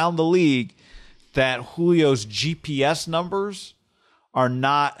people around the league that Julio's GPS numbers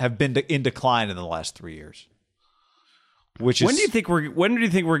have been in decline in the last 3 years. When do you think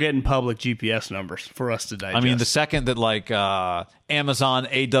we're getting public GPS numbers for us to digest? I mean, the second that Amazon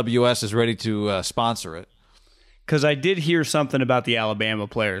AWS is ready to sponsor it. Because I did hear something about the Alabama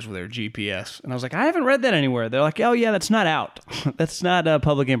players with their GPS, and I was like, I haven't read that anywhere. They're like, oh yeah, that's not out. That's not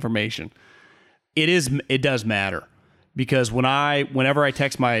public information. It is. It does matter, because whenever I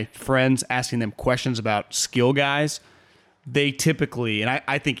text my friends asking them questions about skill guys, they typically, and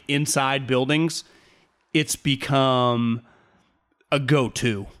I think inside buildings, it's become a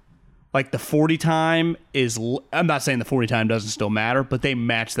go-to. Like the 40 time is, I'm not saying the 40 time doesn't still matter, but they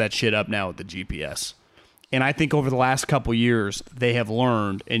match that shit up now with the GPS. And I think over the last couple years, they have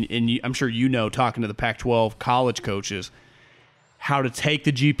learned, and I'm sure talking to the Pac-12 college coaches, how to take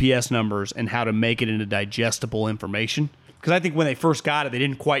the GPS numbers and how to make it into digestible information. Because I think when they first got it, they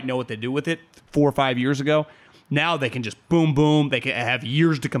didn't quite know what to do with it 4 or 5 years ago. Now they can just boom, boom. They can have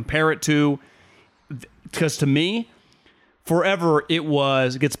years to compare it to. Because to me, forever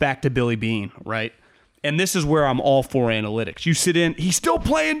it gets back to Billy Beane, right? And this is where I'm all for analytics. You sit in, he's still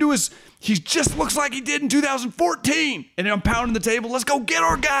playing he just looks like he did in 2014. And I'm pounding the table, let's go get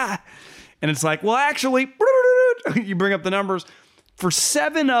our guy. And it's like, well, actually, you bring up the numbers. For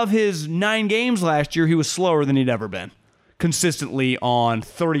 7 of his 9 games last year, he was slower than he'd ever been, consistently on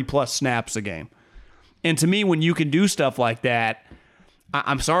 30-plus snaps a game. And to me, when you can do stuff like that,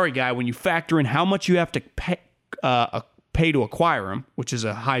 I'm sorry, guy, when you factor in how much you have to pay to acquire him, which is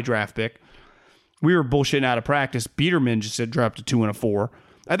a high draft pick. We were bullshitting out of practice. Biederman just said drop to 2 and a 4.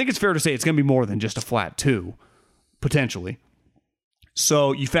 I think it's fair to say it's going to be more than just a flat 2, potentially.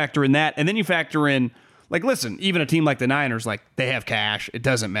 So you factor in that, and then you factor in, like, listen, even a team like the Niners, like, they have cash. It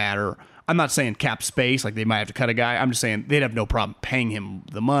doesn't matter. I'm not saying cap space, like they might have to cut a guy. I'm just saying they'd have no problem paying him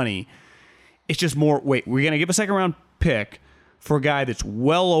the money. It's just more, wait, we're going to give a second-round pick for a guy that's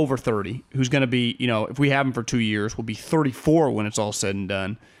well over 30, who's going to be, if we have him for 2 years, will be 34 when it's all said and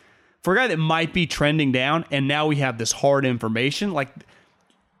done. For a guy that might be trending down, and now we have this hard information, like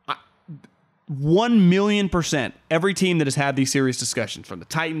 1,000,000%, every team that has had these serious discussions, from the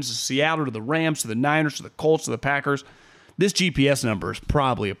Titans to Seattle to the Rams to the Niners to the Colts to the Packers, this GPS number is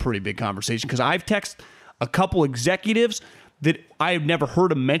probably a pretty big conversation, because I've texted a couple executives that I have never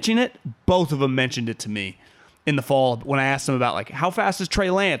heard them mention it. Both of them mentioned it to me in the fall when I asked them about, like, how fast is Trey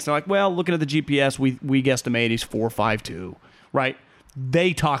Lance? They're like, well, looking at the GPS, we guesstimate he's 4.52, right?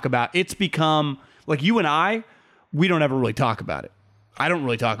 They talk about, it's become, like, you and I, we don't ever really talk about it. I don't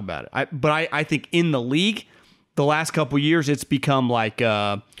really talk about it. But I think in the league, the last couple of years, it's become like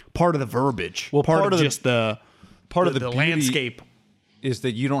part of the verbiage. Well, part of just the beauty landscape is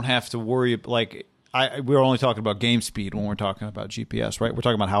that you don't have to worry. Like, we're only talking about game speed when we're talking about GPS, right? We're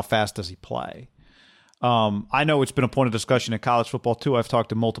talking about how fast does he play. I know it's been a point of discussion in college football too. I've talked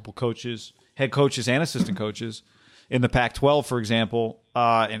to multiple coaches, head coaches and assistant coaches in the Pac-12, for example,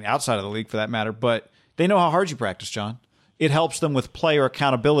 and outside of the league for that matter. But they know how hard you practice, John. It helps them with player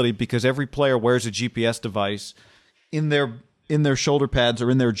accountability because every player wears a GPS device in their shoulder pads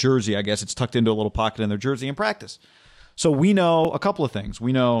or in their jersey. I guess it's tucked into a little pocket in their jersey in practice. So we know a couple of things.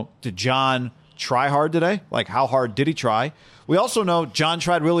 We know, did John try hard today? Like, how hard did he try? We also know John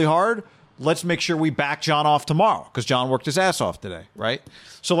tried really hard. Let's make sure we back John off tomorrow because John worked his ass off today, right?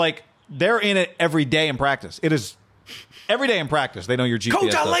 So, like, they're in it every day in practice. It is every day in practice. They know your GPS.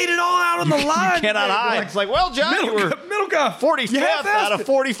 Coach, I laid it all out on the line. You cannot hide. It's like, well, John, you were middle guy, 45th out of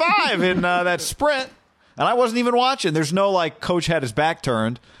 45 in that sprint, and I wasn't even watching. There's no, like, coach had his back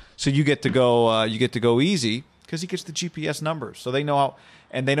turned, so you get to go. You get to go easy because he gets the GPS numbers, so they know how.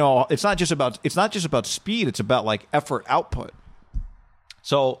 And they know it's not just about speed. It's about, like, effort output.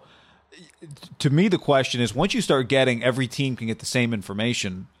 So, to me, the question is, once you start getting every team can get the same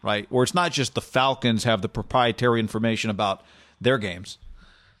information, right? Or it's not just the Falcons have the proprietary information about their games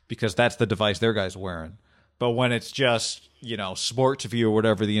because that's the device their guys are wearing. But when it's just, Sports View or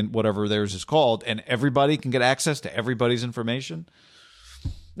whatever theirs is called, and everybody can get access to everybody's information.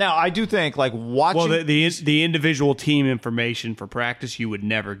 Now, I do think, like, watching... Well, the individual team information for practice, you would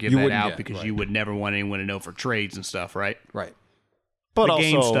never give that out because right. You would never want anyone to know for trades and stuff, right? Right. But the also,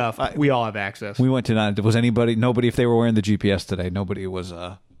 game stuff, we all have access. We went to nobody, if they were wearing the GPS today, nobody was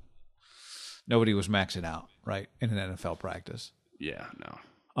maxing out, right, in an NFL practice. Yeah,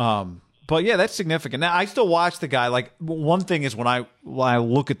 no. But yeah, that's significant. Now, I still watch the guy. Like, one thing is when I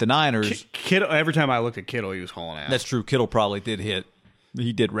look at the Niners, Kittle. Every time I looked at Kittle, he was hauling ass. That's true. Kittle probably did hit.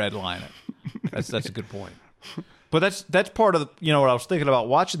 He did red line it. That's a good point. But that's part of the, what I was thinking about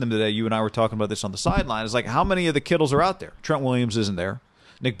watching them today. You and I were talking about this on the sideline. Is like, how many of the Kittles are out there? Trent Williams isn't there.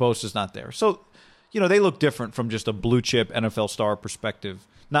 Nick Bosa's not there. So, they look different from just a blue chip NFL star perspective.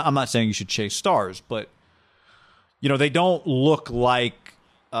 Now, I'm not saying you should chase stars, but they don't look like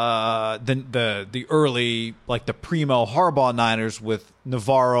the early, like, the primo Harbaugh Niners with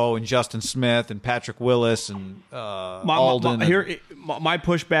Navarro and Justin Smith and Patrick Willis and Alden. My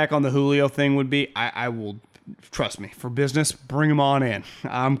pushback on the Julio thing would be, I will, trust me, for business, bring them on in.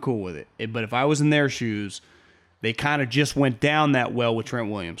 I'm cool with it. But if I was in their shoes, they kind of just went down that well with Trent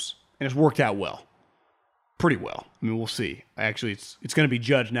Williams, and it's worked out well. Pretty well. I mean, we'll see. Actually, it's going to be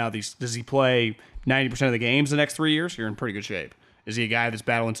judged now. Does he play 90% of the games the next 3 years? You're in pretty good shape. Is he a guy that's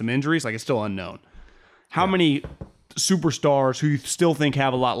battling some injuries? Like, it's still unknown. How many superstars who you still think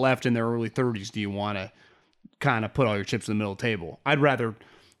have a lot left in their early 30s do you want to kind of put all your chips in the middle of the table? I'd rather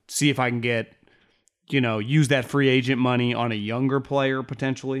see if I can get, use that free agent money on a younger player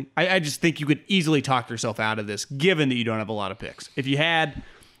potentially. I just think you could easily talk yourself out of this, given that you don't have a lot of picks. If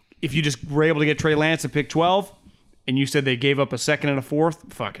you just were able to get Trey Lance at pick 12, and you said they gave up a second and a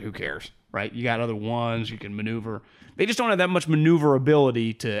fourth, fuck, who cares, right? You got other ones, you can maneuver. They just don't have that much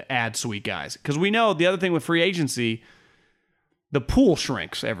maneuverability to add sweet guys. Because we know the other thing with free agency, the pool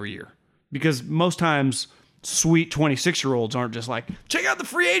shrinks every year. Because most times, sweet 26-year-olds aren't just like, check out the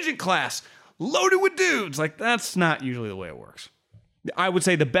free agent class, loaded with dudes. Like, that's not usually the way it works. I would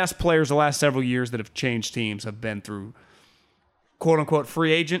say the best players the last several years that have changed teams have been through quote-unquote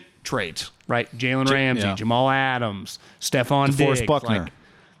free agent trades, right? Jalen Ramsey, Jamal Adams, Stephon Diggs. Buckner.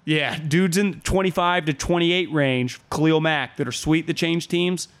 Yeah, dudes in 25 to 28 range, Khalil Mack, that are sweet that change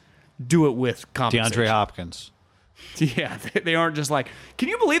teams, do it with compensation. DeAndre Hopkins. Yeah, they aren't just like, can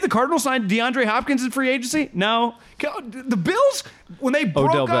you believe the Cardinals signed DeAndre Hopkins in free agency? No. The Bills, when they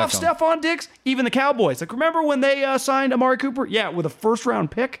broke Odell off Beckham. Stephon Diggs, even the Cowboys. Like, remember when they signed Amari Cooper? Yeah, with a first-round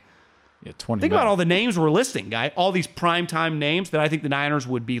pick. Yeah, 20 Think about all the names we're listing, guy. All these primetime names that I think the Niners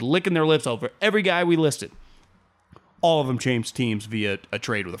would be licking their lips over. Every guy we listed. All of them changed teams via a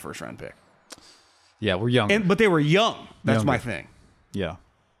trade with a first-round pick. Yeah, we're young. But they were young. That's Younger. my thing. Yeah.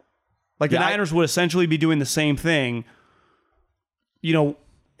 Like, the Yeah, Niners would essentially be doing the same thing. You know,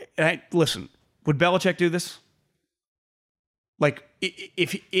 listen, would Belichick do this? Like,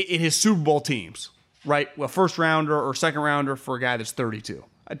 if in his Super Bowl teams, right? Well, first rounder or second rounder for a guy that's 32.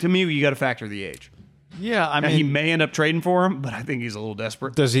 To me, you got to factor the age. Yeah, I Now, mean, he may end up trading for him, but I think he's a little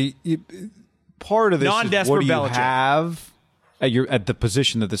desperate. does he? Part of this is Non-desperate what do you Belichick. have at the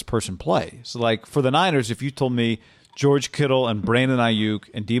position that this person plays? Like for the Niners, if you told me George Kittle and Brandon Ayuk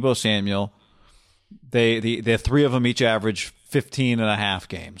and Deebo Samuel, the three of them each average 15 and a half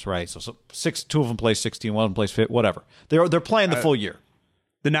games, right? So two of them play 16, one of them plays 15, whatever. They're playing the full year.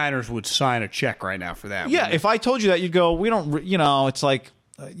 The Niners would sign a check right now for that. Yeah, if I told you that, you'd go, we don't, it's like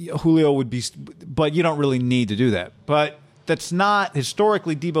Julio would be, but you don't really need to do that. But that's not,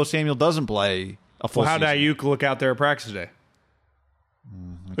 historically, Deebo Samuel doesn't play a full Well, how'd season. Ayuk look out there at practice today?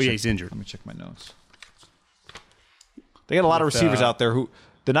 Yeah, he's injured. Let me check my notes. They got a lot of receivers out there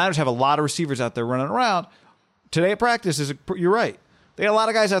the Niners have a lot of receivers out there running around. Today at practice, you're right. They got a lot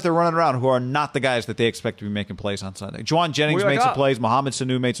of guys out there running around who are not the guys that they expect to be making plays on Sunday. Juwan Jennings made some plays. Mohamed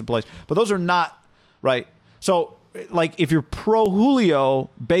Sanu made some plays. But those are not, right? So, like, if you're pro Julio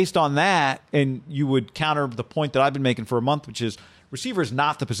based on that, and you would counter the point that I've been making for a month, which is receiver is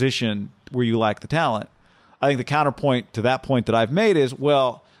not the position where you lack the talent. I think the counterpoint to that point that I've made is,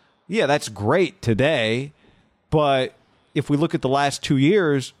 well, yeah, that's great today, but if we look at the last 2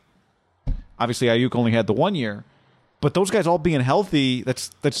 years, obviously Ayuk only had the 1 year, but those guys all being healthy,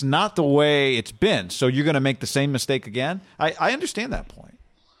 that's not the way it's been. So you're going to make the same mistake again? I understand that point.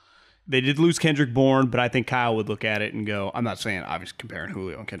 They did lose Kendrick Bourne, but I think Kyle would look at it and go, I'm not saying, obviously, comparing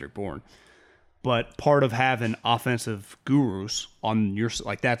Julio and Kendrick Bourne, but part of having offensive gurus on your,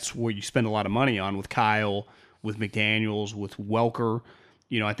 like, that's where you spend a lot of money on with Kyle, with McDaniels, with Welker,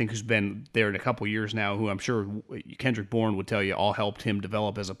 I think who's been there in a couple years now, who I'm sure Kendrick Bourne would tell you all helped him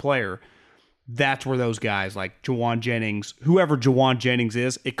develop as a player. That's where those guys like Juwan Jennings, whoever Juwan Jennings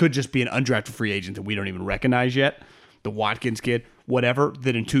is, it could just be an undrafted free agent that we don't even recognize yet, the Watkins kid, whatever,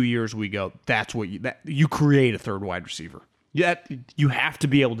 that in 2 years we go, that's what you create a third wide receiver. You have to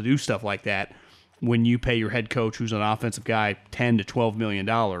be able to do stuff like that when you pay your head coach, who's an offensive guy, $10 to $12 million.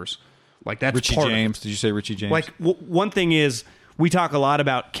 Like, that's Richie part James. of it. Did you say Richie James? Like, one thing is, we talk a lot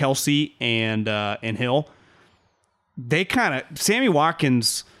about Kelsey and Hill. They Sammy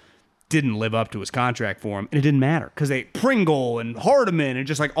Watkins didn't live up to his contract for him, and it didn't matter because Pringle and Hardiman and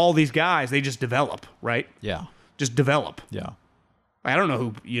just like all these guys, they just develop, right? Yeah. Just develop. Yeah. I don't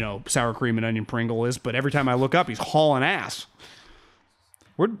know who, sour cream and onion Pringle is, but every time I look up, he's hauling ass.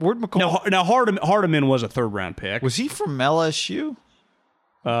 Where'd McCall? Now Hardiman was a third-round pick. Was he from LSU?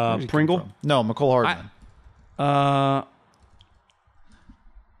 Pringle? No, McCall Hardman.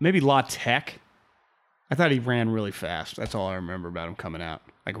 Maybe La Tech. I thought he ran really fast. That's all I remember about him coming out.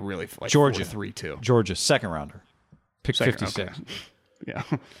 Like, really, like Georgia. 4.32. Georgia, second rounder. Pick Second, 56. okay. Yeah.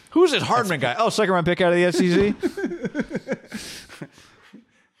 Who's this Hardman guy? Oh, second round pick out of the SEC?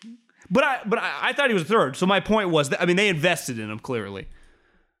 But I thought he was third. So my point was that, they invested in him clearly.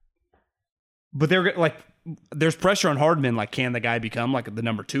 But they're like, there's pressure on Hardman. Like, can the guy become like the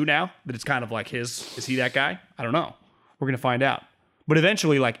number 2 now? That it's kind of like is he that guy? I don't know. We're going to find out. But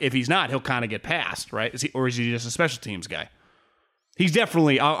eventually, like, if he's not, he'll kind of get passed, right? Is he just a special teams guy? He's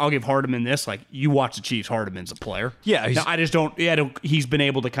definitely. I'll give Hardiman this. Like, you watch the Chiefs, Hardiman's a player. Yeah, now, I just don't. Yeah, he's been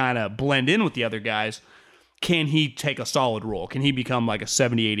able to kind of blend in with the other guys. Can he take a solid role? Can he become like a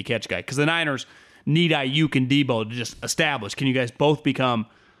 70, 80 catch guy? Because the Niners need Ayuk and Deebo to just establish. Can you guys both become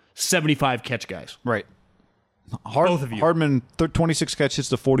 75 catch guys? Right. Both of you. Hardman, 26 catches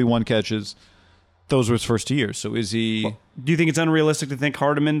to 41 catches. Those were his first 2 years. So is he... Well, do you think it's unrealistic to think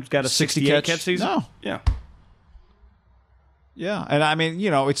Hardiman's got a 68 catch season? No. Yeah. Yeah. And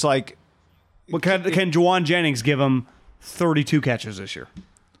it's like... Well, can Juwan Jennings give him 32 catches this year?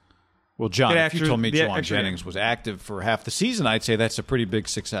 Well, John, if you told me the Juwan extra- Jennings was active for half the season, I'd say that's a pretty big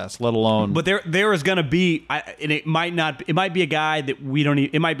success, let alone... But there is going to be, and it might be a guy that we don't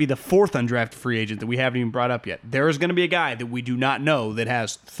even, it might be the 4th undrafted free agent that we haven't even brought up yet. There is going to be a guy that we do not know that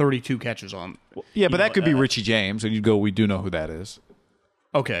has 32 catches on. Yeah, but that could be Richie James, and you'd go, we do know who that is.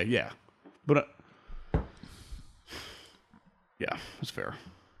 Okay, yeah. But, yeah, that's fair.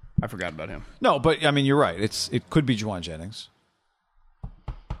 I forgot about him. No, but I mean, you're right. It could be Juwan Jennings.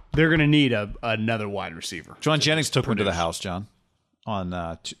 They're going to need another wide receiver. Juwan Jennings took one to the house, John,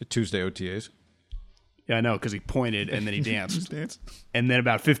 on Tuesday OTAs. Yeah, I know, because he pointed and then he danced. And then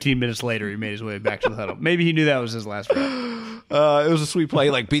about 15 minutes later, he made his way back to the huddle. Maybe he knew that was his last rep. It was a sweet play.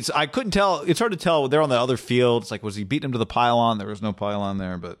 Like beats. I couldn't tell. It's hard to tell. They're on the other field. It's like, was he beating him to the pylon? There was no pylon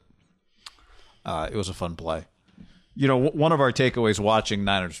there, but it was a fun play. You know, one of our takeaways watching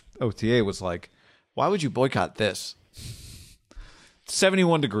Niners OTA was like, why would you boycott this?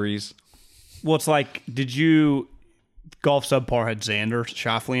 71 degrees. Well, it's like, Golf Subpar had Xander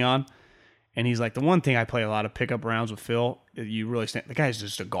Schauffele on, and he's like, the one thing I play a lot of pickup rounds with Phil, the guy's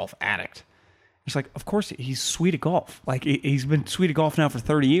just a golf addict. It's like, of course, he's sweet at golf. Like, he's been sweet at golf now for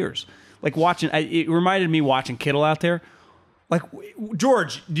 30 years. Like, it reminded me watching Kittle out there. Like,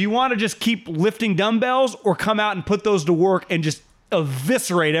 George, do you want to just keep lifting dumbbells or come out and put those to work and just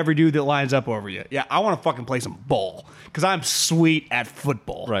eviscerate every dude that lines up over you? Yeah, I want to fucking play some ball because I'm sweet at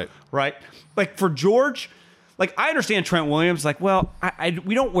football. Right? Like, for George, like, I understand Trent Williams. Like, well,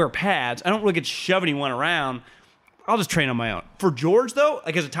 we don't wear pads. I don't really get to shove anyone around. I'll just train on my own. For George, though,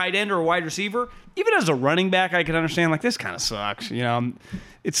 like as a tight end or a wide receiver, even as a running back, I can understand, like, this kind of sucks. You know,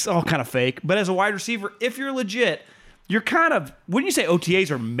 it's all kind of fake. But as a wide receiver, if you're legit, you're kind of, wouldn't you say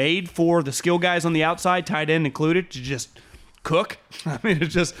OTAs are made for the skill guys on the outside, tight end included, to just cook? I mean,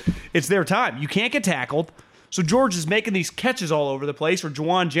 it's their time. You can't get tackled. So George is making these catches all over the place, or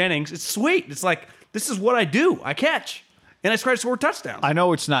Juwan Jennings. It's sweet. It's like, this is what I do. I catch. And I try to score touchdowns. I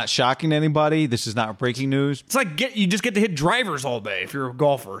know it's not shocking to anybody. This is not breaking news. It's like you just get to hit drivers all day if you're a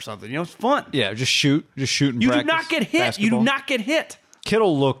golfer or something. You know, it's fun. Yeah, just shoot and you practice. Do not get hit. Basketball. You do not get hit.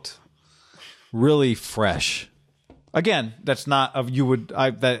 Kittle looked really fresh. Again, that's not of you would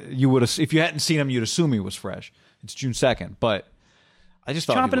if you hadn't seen him, you'd assume he was fresh. It's June 2nd, but I just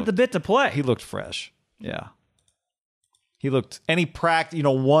thought chomping at the bit to play. He looked fresh. Yeah. He looked any practice. You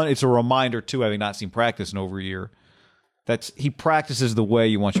know, one, it's a reminder too, having not seen practice in over a year. He practices the way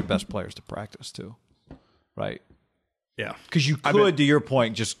you want your best players to practice too, right? Yeah, because you could, to your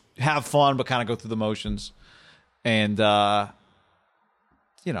point, just have fun but kind of go through the motions, and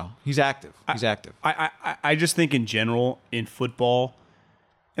you know, he's active. He's active. I just think in general in football,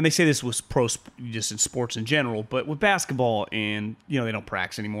 and they say this was just in sports in general, but with basketball and they don't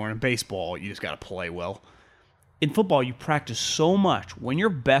practice anymore. And in baseball, you just got to play well. In football, you practice so much when your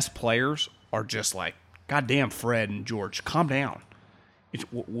best players are just like, goddamn, Fred and George, calm down.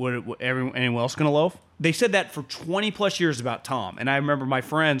 Anyone else going to loaf? They said that for 20 plus years about Tom. And I remember my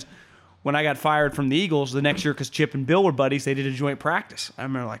friends, when I got fired from the Eagles the next year because Chip and Bill were buddies, they did a joint practice. I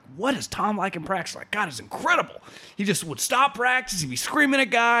remember like, what is Tom like in practice? Like, God, he's incredible. He just would stop practice. He'd be screaming at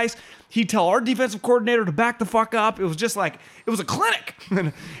guys. He'd tell our defensive coordinator to back the fuck up. It was just like, it was a clinic.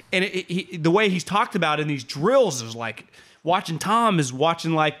 And the way he's talked about in these drills is like, watching Tom is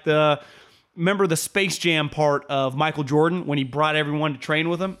watching like remember the Space Jam part of Michael Jordan when he brought everyone to train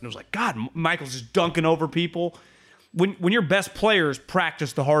with him? And it was like, God, Michael's just dunking over people. When your best players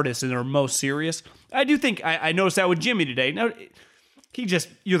practice the hardest and are most serious, I do think I noticed that with Jimmy today. No,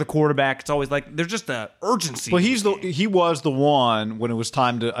 you're the quarterback. It's always like there's just an urgency. Well, he was the one when it was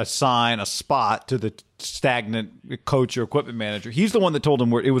time to assign a spot to the stagnant coach or equipment manager. He's the one that told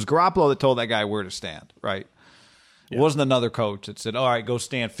him it was Garoppolo that told that guy where to stand, right? It wasn't another coach that said, all right, go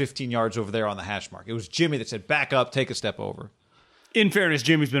stand 15 yards over there on the hash mark. It was Jimmy that said, back up, take a step over. In fairness,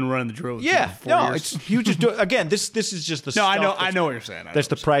 Jimmy's been running the drill. You just do again. This is just the. No, I know what you're saying. That's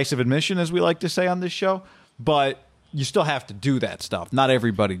the price of admission, as we like to say on this show. But you still have to do that stuff. Not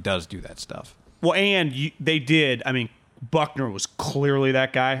everybody does do that stuff. Well, and they did. I mean, Buckner was clearly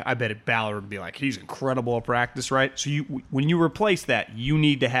that guy. I bet Ballard would be like, he's incredible at practice, right? So when you replace that, you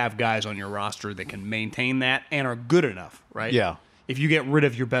need to have guys on your roster that can maintain that and are good enough, right? Yeah. If you get rid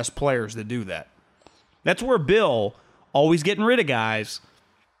of your best players that do that, that's where Bill. Always getting rid of guys.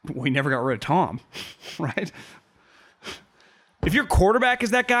 We never got rid of Tom, right? If your quarterback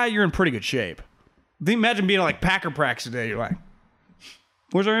is that guy, you're in pretty good shape. Imagine being like Packer practice today. You're like,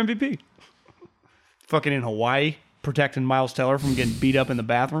 where's our MVP? Fucking in Hawaii, protecting Miles Teller from getting beat up in the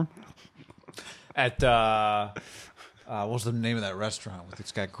bathroom. At, what's the name of that restaurant?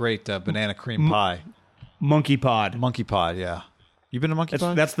 It's got great banana cream pie. Monkey Pod. Monkey Pod, yeah. You been to Monkey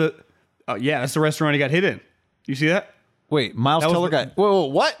Pod? That's the restaurant he got hit in. You see that? Wait, Miles Teller got... Whoa,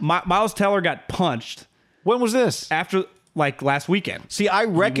 what? Miles Teller got punched. When was this? After, like, last weekend. See, I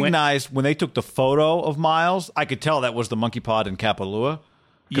recognized when they took the photo of Miles, I could tell that was the Monkey Pod in Kapalua.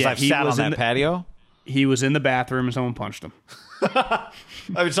 Because I've sat on that patio. He was in the bathroom and someone punched him.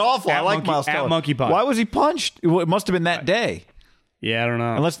 It's awful. I like Miles Teller. At Monkey Pod. Why was he punched? It must have been that day. Yeah, I don't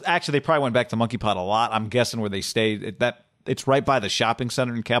know. Unless actually they probably went back to Monkey Pod a lot. I'm guessing where they stayed. It's right by the shopping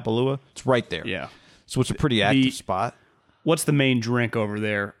center in Kapalua. It's right there. Yeah. So it's a pretty active spot. What's the main drink over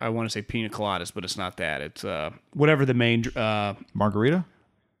there? I want to say pina coladas, but it's not that. It's whatever the main. Margarita?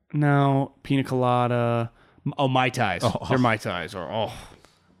 No, pina colada. Oh, Mai Tais. They're Mai Tais. Or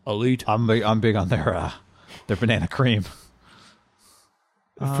elite. I'm big on their banana cream.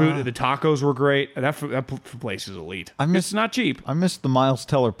 Food. The tacos were great. That place is elite. It's not cheap. I missed the Miles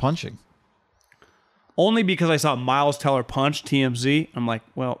Teller punching. Only because I saw Miles Teller punch TMZ. I'm like,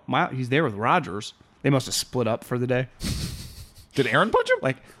 well, he's there with Rogers. They must have split up for the day. Did Aaron punch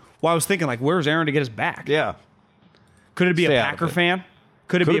him? I was thinking, where's Aaron to get his back? Yeah. Could it be Stay a out of Packer it. fan?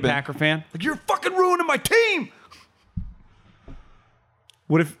 Could it be a Could've been. Packer fan? You're fucking ruining my team.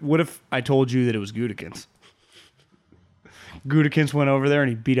 What if I told you that it was Gudikins? Gudikins went over there and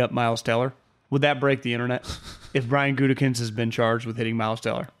he beat up Miles Teller. Would that break the internet? If Brian Gudikins has been charged with hitting Miles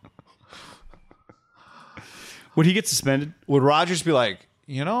Teller, would he get suspended? Would Rogers be like,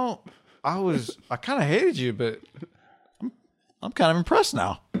 I kind of hated you, but I'm kind of impressed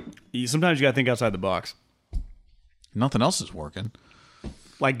now. Sometimes you got to think outside the box. Nothing else is working.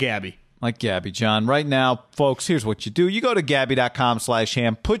 Like Gabby. Like Gabby, John. Right now, folks, here's what you do. You go to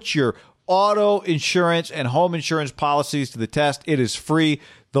Gabby.com/ham, put your auto insurance and home insurance policies to the test. It is free.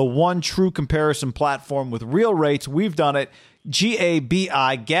 The one true comparison platform with real rates. We've done it.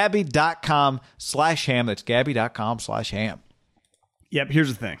 Gabi, Gabby.com/ham. That's Gabby.com/ham. Yep, here's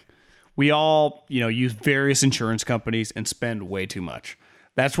the thing. We all, use various insurance companies and spend way too much.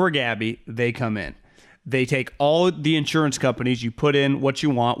 That's where Gabby, they come in. They take all the insurance companies, you put in what you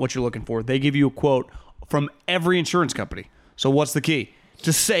want, what you're looking for. They give you a quote from every insurance company. So what's the key?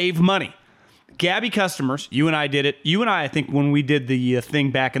 To save money. Gabby customers, you and I did it. You and I think when we did the thing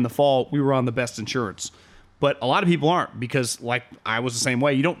back in the fall, we were on the best insurance. But a lot of people aren't because, I was the same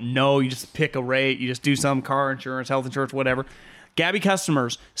way. You don't know. You just pick a rate. You just do some car insurance, health insurance, whatever. Gabby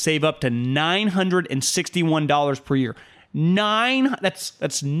customers save up to $961 per year.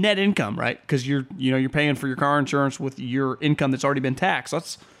 That's net income, right? Because you're paying for your car insurance with your income that's already been taxed.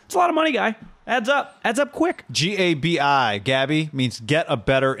 That's a lot of money, guy. Adds up quick. Gabi, Gabby, means get a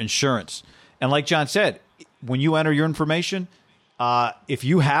better insurance. And like John said, when you enter your information, if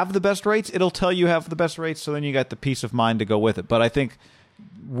you have the best rates, it'll tell you have the best rates. So then you got the peace of mind to go with it. But I think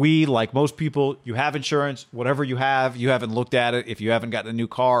we, like most people, you have insurance. Whatever you haven't looked at it. If you haven't gotten a new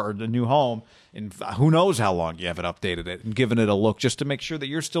car or a new home, and who knows how long you haven't updated it and given it a look just to make sure that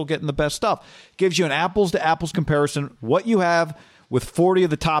you're still getting the best stuff. Gives you an apples to apples comparison. What you have with 40 of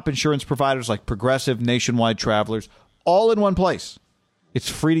the top insurance providers like Progressive, Nationwide, Travelers, all in one place. It's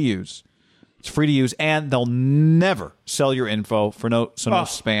free to use. It's free to use, and they'll never sell your info for no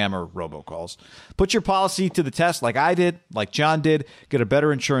spam or robocalls. Put your policy to the test like I did, like John did. Get a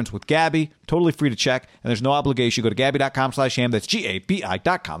better insurance with Gabby. Totally free to check, and there's no obligation. Go to Gabby.com/ham. That's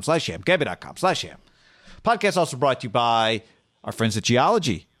Gabi.com/ham. Gabby.com/ham. Podcast also brought to you by our friends at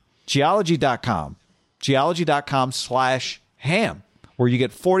Geology. Geology.com. Geology.com/ham, where you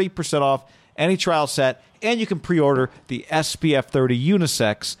get 40% off any trial set, and you can pre-order the SPF 30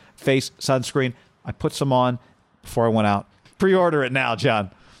 unisex face sunscreen. I put some on before I went out. Pre-order it now, John.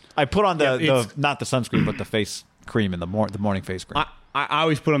 I put on the not the sunscreen, but the face cream in the morning face cream. I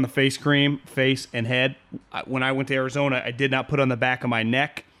always put on the face cream, face and head. When I went to Arizona, I did not put on the back of my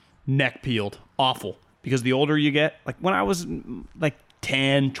neck. Neck peeled. Awful. Because the older you get, like when I was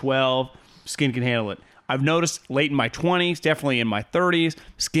 10, 12, skin can handle it. I've noticed late in my 20s, definitely in my 30s,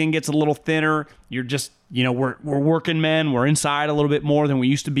 skin gets a little thinner. You're just, we're working men. We're inside a little bit more than we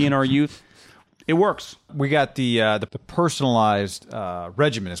used to be in our youth. It works. We got the personalized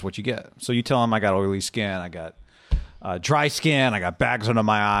regimen is what you get. So you tell them I got oily skin, I got dry skin, I got bags under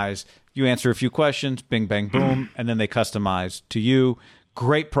my eyes. You answer a few questions, bing, bang, boom, and then they customize to you.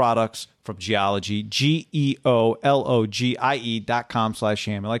 Great products from Geology,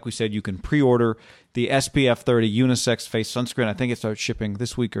 GEOLOGIE.com/ham. And like we said, you can pre-order the SPF 30 unisex face sunscreen. I think it starts shipping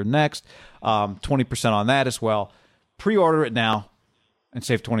this week or next. 20% on that as well. Pre-order it now and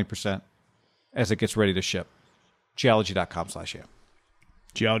save 20% as it gets ready to ship. Geology.com/ham.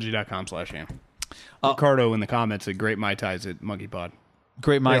 Geology.com/ham. Ricardo in the comments said great Mai Tais at Monkey Pod.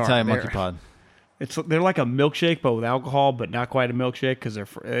 Great Mai Tai Monkey Pod. They're like a milkshake, but with alcohol, but not quite a milkshake because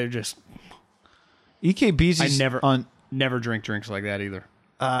they're just. EKB's I never drink drinks like that either.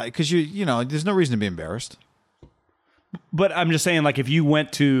 Because there's no reason to be embarrassed. But I'm just saying, if you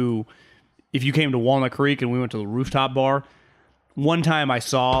came to Walnut Creek and we went to the rooftop bar, one time I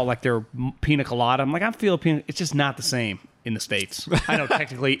saw their pina colada. I'm like, I'm feeling pina. It's just not the same in the States. I know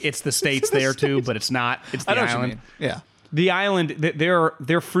technically it's the States there too, but it's not. It's the island. Yeah. The island,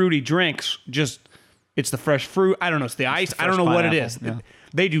 their fruity drinks, just it's the fresh fruit. I don't know. It's the ice. I don't know what it is. Yeah.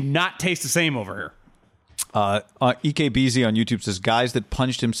 They do not taste the same over here. EKBZ on YouTube says guys that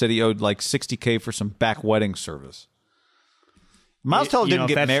punched him said he owed like $60K for some back wedding service. Miles Teller didn't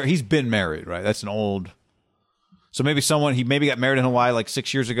get married. He's been married, right? That's an old. So maybe he got married in Hawaii like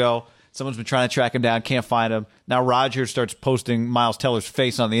 6 years ago. Someone's been trying to track him down, can't find him. Now Roger starts posting Miles Teller's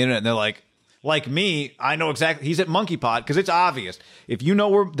face on the internet, and they're like me, I know exactly. He's at Monkey Pod because it's obvious. If you know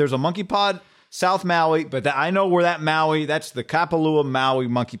where there's a Monkey Pod, South Maui, but I know where that Maui, that's the Kapalua Maui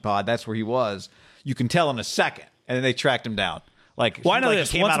Monkey Pod. That's where he was. You can tell in a second, and then they tracked him down. Like, well, I know like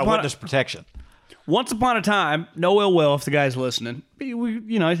this. He came out of witness protection. Once upon a time, no ill will if the guy's listening.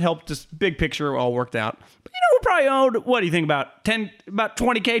 It helped us. Big picture all worked out. But we probably owed, what do you think, about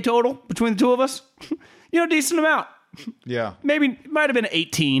 20K total between the two of us? Decent amount. Yeah. Maybe it might have been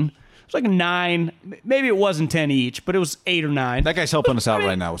 18. It was like 9. Maybe it wasn't 10 each, but it was 8 or 9. That guy's helping us out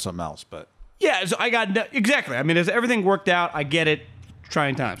right now with something else, but. Yeah, so I got exactly. I mean, as everything worked out, I get it.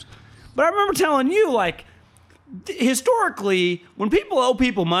 Trying times. But I remember telling you, like, historically, when people owe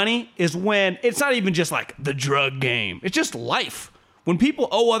people money is when it's not even just like the drug game. It's just life. When people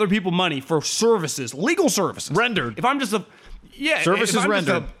owe other people money for services, legal services. Rendered. If I'm just services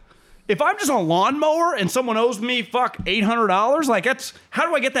rendered. If I'm just a lawnmower and someone owes me $800, like how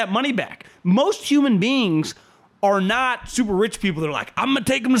do I get that money back? Most human beings are not super rich people that are like, I'm gonna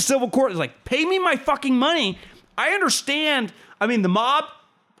take them to civil court. It's like, pay me my fucking money. I understand. I mean, the mob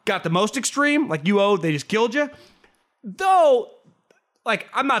got the most extreme, like you owed, they just killed you. Though, like,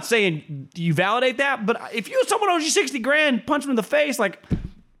 I'm not saying you validate that, but if someone owes you 60 grand, punch them in the face, like,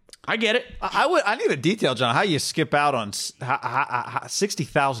 I get it. I need a detail, John, how you skip out on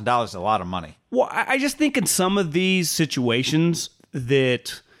 $60,000 is a lot of money. Well, I just think in some of these situations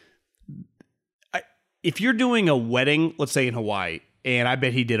that if you're doing a wedding, let's say in Hawaii, and I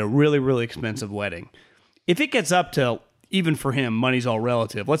bet he did a really, really expensive wedding, if it gets up to, even for him, money's all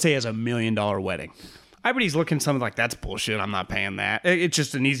relative. Let's say he has $1 million wedding. I bet he's looking at something like, that's bullshit. I'm not paying that. It's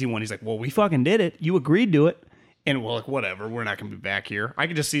just an easy one. He's like, well, we fucking did it. You agreed to it. And we're like, whatever. We're not going to be back here. I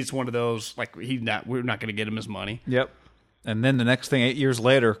can just see it's one of those, like, we're not going to get him his money. Yep. And then the next thing, 8 years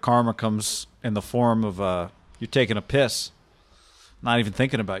later, karma comes in the form of you're taking a piss. Not even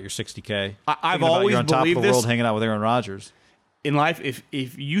thinking about your $60K. I've always you're on top of believed the this. world hanging out with Aaron Rodgers. In life, if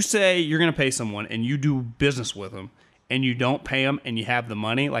you say you're going to pay someone and you do business with them and you don't pay them and you have the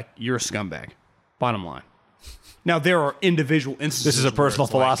money, like, you're a scumbag. Bottom line. Now, there are individual instances. This is a personal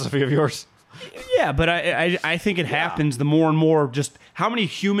philosophy of yours? Yeah, but I think it happens the more and more. Just how many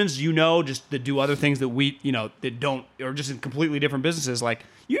humans just that do other things that we, that don't, or just in completely different businesses. Like,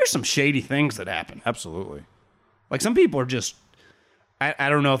 you hear some shady things that happen. Absolutely. Like, some people are just, I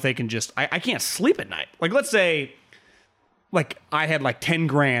don't know if they can just, I can't sleep at night. Like, let's say, like, I had like 10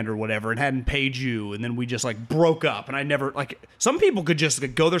 grand or whatever and hadn't paid you, and then we just like broke up, and I never, like, some people could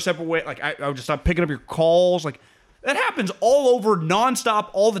just go their separate way. Like, I would just stop picking up your calls. Like, that happens all over nonstop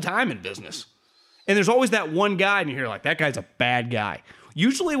all the time in business. And there's always that one guy, and you hear like, that guy's a bad guy.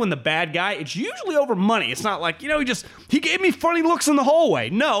 Usually when the bad guy, it's usually over money. It's not like, he gave me funny looks in the hallway.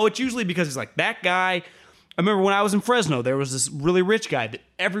 No, it's usually because he's like, that guy. I remember when I was in Fresno, there was this really rich guy that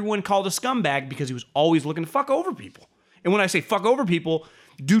everyone called a scumbag because he was always looking to fuck over people. And when I say fuck over people,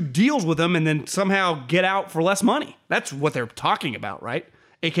 do deals with them and then somehow get out for less money. That's what they're talking about, right?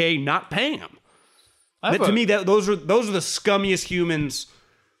 AKA not paying them. To me, those are the scummiest humans,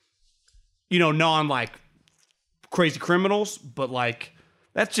 non like crazy criminals, but like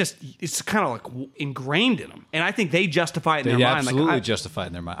that's just, it's kind of like ingrained in them. And I think they justify it in their mind. Absolutely justify it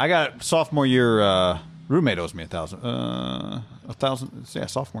in their mind. I got sophomore year, roommate owes me $1,000. Yeah,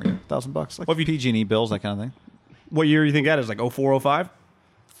 sophomore year, $1,000. Like, what PG&E bills, that kind of thing. What year do you think that is? Like 04, 05?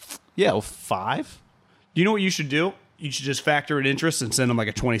 Yeah, 05. Do you know what you should do? You should just factor in interest and send him like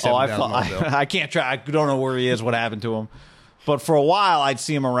a $27,000 bill. I can't try. I don't know where he is, what happened to him. But for a while, I'd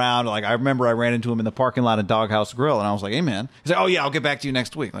see him around. Like, I remember I ran into him in the parking lot at Doghouse Grill, and I was like, hey, man. He's like, oh, yeah, I'll get back to you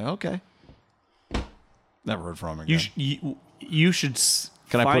next week. I'm like, okay. Never heard from him again. You should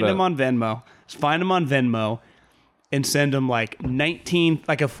find him on Venmo. Find him on Venmo and send him like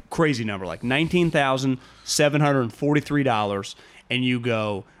like a crazy number, like $19,743. And you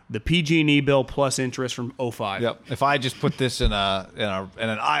go, the PG&E bill plus interest from 05. Yep. If I just put this in an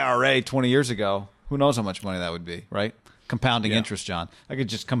IRA 20 years ago, who knows how much money that would be, right? Compounding interest, John. I could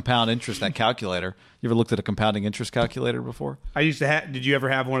just compound interest, that calculator. You ever looked at a compounding interest calculator before? I used to have. Did you ever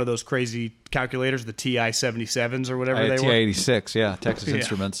have one of those crazy calculators, the TI-77s or whatever they were? TI-86, yeah, Texas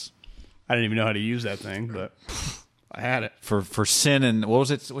Instruments. I didn't even know how to use that thing, but I had it. For sin and, what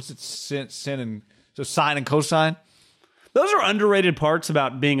was it? What's it? Sin and, so sine and cosine? Those are underrated parts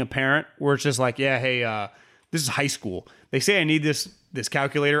about being a parent where it's just like, yeah, hey, this is high school. They say I need this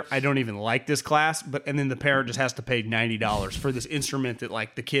calculator. I don't even like this class, and then the parent just has to pay $90 for this instrument that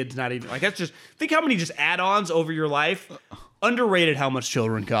like the kid's not even like. That's just think how many just add-ons over your life. Underrated how much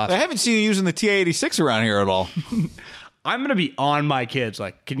children cost. I haven't seen you using the TA86 around here at all. I'm going to be on my kids.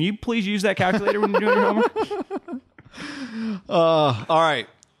 Like, can you please use that calculator when you're doing your homework? All right.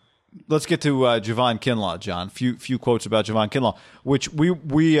 Let's get to Javon Kinlaw, John. Few quotes about Javon Kinlaw, which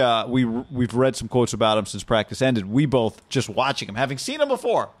we've read some quotes about him since practice ended. We both just watching him, having seen him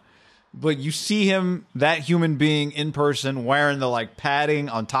before, but you see him, that human being in person, wearing the like padding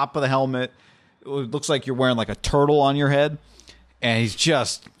on top of the helmet. It looks like you're wearing like a turtle on your head, and he's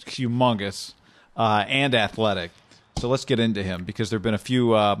just humongous and athletic. So let's get into him because there've been a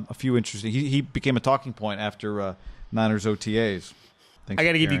few interesting. He became a talking point after Niners OTAs. I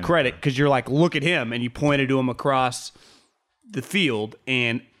got to give you credit because you're like, look at him, and you pointed to him across the field,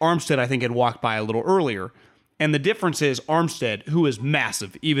 and Armstead, I think, had walked by a little earlier. And the difference is Armstead, who is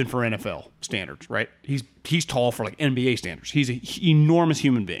massive, even for NFL standards, right? He's tall for like NBA standards. He's an enormous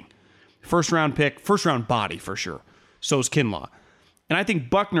human being. First-round pick, first-round body for sure. So is Kinlaw. And I think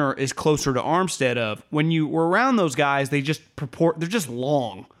Buckner is closer to Armstead of when you were around those guys, they're just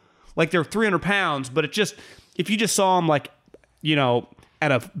long. Like they're 300 pounds, but if you just saw them like, you know,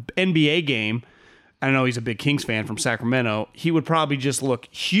 at a NBA game, I know he's a big Kings fan from Sacramento, he would probably just look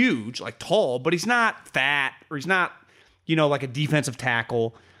huge, like tall, but he's not fat or he's not, you know, like a defensive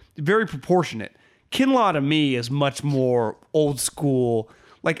tackle. Very proportionate. Kinlaw to me is much more old school.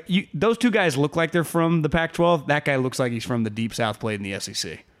 Like those two guys look like they're from the Pac-12. That guy looks like he's from the Deep South, played in the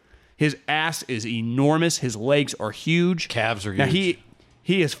SEC. His ass is enormous. His legs are huge. Calves are huge. Now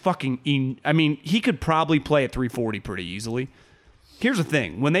he is fucking. I mean, he could probably play at 340 pretty easily. Here's the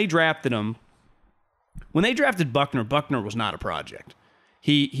thing: when they drafted Buckner, Buckner was not a project.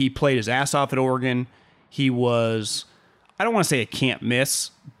 He played his ass off at Oregon. He was, I don't want to say a can't miss,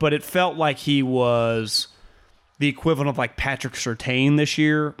 but it felt like he was the equivalent of like Patrick Surtain this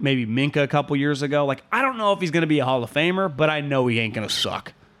year, maybe Minka a couple years ago. Like, I don't know if he's going to be a Hall of Famer, but I know he ain't going to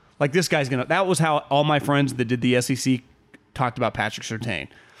suck. Like, this guy's going to... That was how all my friends that did the SEC talked about Patrick Surtain.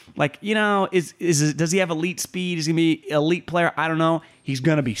 Like, you know, does he have elite speed? Is he going to be an elite player? I don't know. He's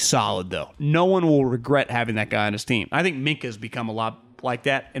going to be solid, though. No one will regret having that guy on his team. I think Minka's become a lot like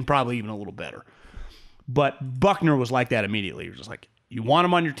that and probably even a little better. But Buckner was like that immediately. You're just like, you want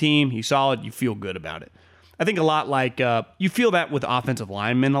him on your team. He's solid. You feel good about it. I think a lot like you feel that with offensive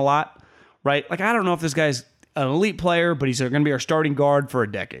linemen a lot, right? Like, I don't know if this guy's an elite player, but he's going to be our starting guard for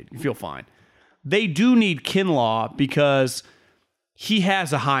a decade. You feel fine. They do need Kinlaw because he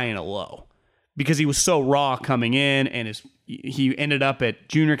has a high and a low because he was so raw coming in and he ended up at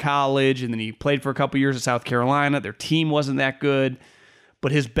junior college and then he played for a couple years at South Carolina. Their team wasn't that good,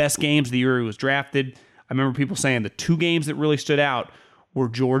 but his best games the year he was drafted, I remember people saying the two games that really stood out were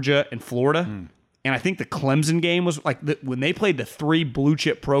Georgia and Florida. And I think the Clemson game was like when they played the three blue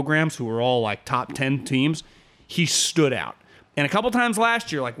chip programs who were all like top 10 teams, he stood out. And a couple times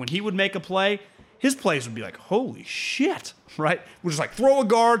last year, like when he would make a play, his plays would be like, holy shit, right? Would just like throw a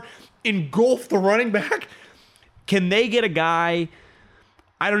guard, engulf the running back. Can they get a guy?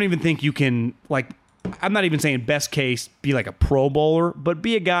 I don't even think you can, like, I'm not even saying best case be like a Pro Bowler, but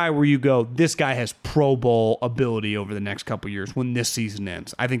be a guy where you go, this guy has Pro Bowl ability over the next couple of years when this season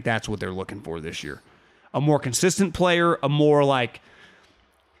ends. I think that's what they're looking for this year. A more consistent player, a more like,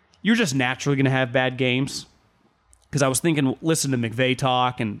 you're just naturally going to have bad games. Because I was thinking, listen to McVay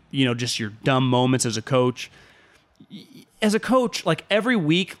talk and, you know, just your dumb moments as a coach. As a coach, like every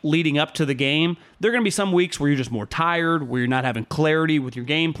week leading up to the game, there are going to be some weeks where you're just more tired, where you're not having clarity with your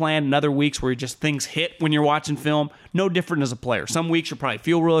game plan, and other weeks where just things hit when you're watching film. No different as a player. Some weeks you'll probably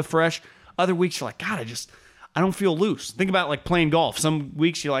feel really fresh. Other weeks you're like, God, I don't feel loose. Think about like playing golf. Some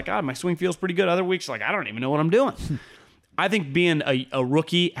weeks you're like, God, my swing feels pretty good. Other weeks you're like, I don't even know what I'm doing. I think being a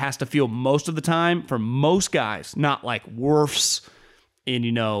rookie has to feel most of the time for most guys, not like Wirfs and,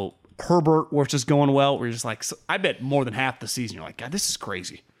 you know, Herbert, where it's just going well, where you're just like, I bet more than half the season, you're like, God, this is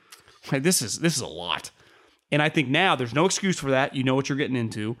crazy. Like, this is a lot. And I think now there's no excuse for that. You know what you're getting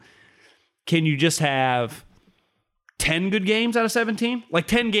into. Can you just have 10 good games out of 17? Like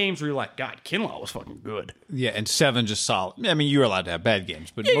 10 games where you're like, God, Kinlaw was fucking good. Yeah, and 7 just solid. I mean, you're allowed to have bad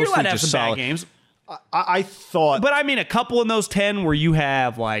games, but yeah, mostly you're allowed to have just some solid bad games. I thought... But I mean, a couple in those 10 where you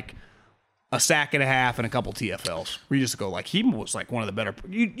have like a sack and a half and a couple TFLs. Where you just go like, he was like one of the better...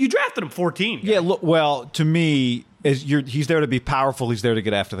 You drafted him 14. Guys. Yeah, look, well, to me, he's there to be powerful. He's there to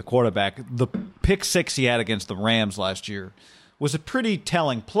get after the quarterback. The pick 6 he had against the Rams last year was a pretty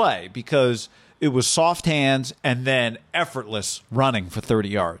telling play because it was soft hands and then effortless running for 30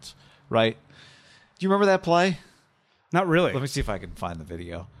 yards, right? Do you remember that play? Not really. Let me see if I can find the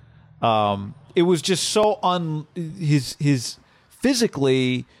video. It was just so his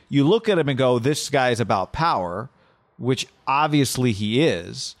physically, you look at him and go, this guy's about power, which obviously he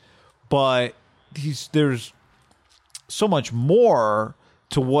is, but there's so much more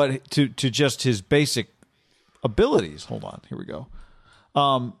to just his basic abilities. Hold on, here we go.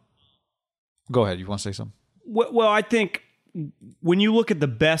 Go ahead. You want to say something? Well, I think when you look at the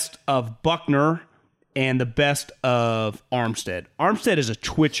best of Buckner and the best of Armstead is a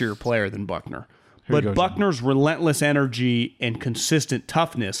twitchier player than Buckner. But Buckner's relentless energy and consistent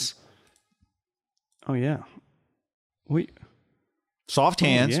toughness. Oh, yeah. Soft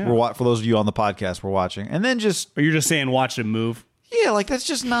hands, yeah. For those of you on the podcast, we're watching. And then just... Or you're just saying watch him move? Yeah, like that's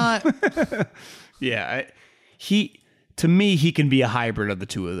just not... Yeah. To me, he can be a hybrid of the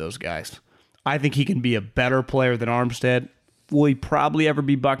two of those guys. I think he can be a better player than Armstead. Will he probably ever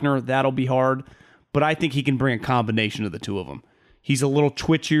be Buckner? That'll be hard. But I think he can bring a combination of the two of them. He's a little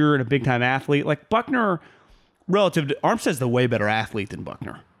twitchier and a big-time athlete. Like Buckner, relative to Armstead's the way better athlete than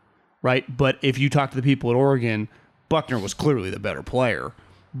Buckner, right? But if you talk to the people at Oregon, Buckner was clearly the better player.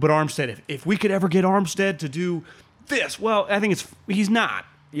 But Armstead, if we could ever get Armstead to do this, well, I think he's not,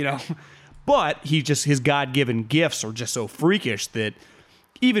 you know. But his God-given gifts are just so freakish that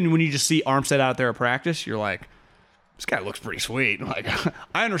even when you just see Armstead out there at practice, you're like, this guy looks pretty sweet. Like,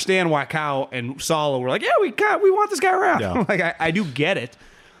 I understand why Kyle and Sala were like, yeah, we want this guy around. Yeah. Like, I do get it.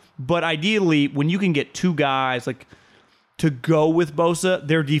 But ideally, when you can get two guys like to go with Bosa,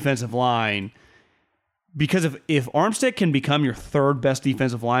 their defensive line, because if Armstead can become your third best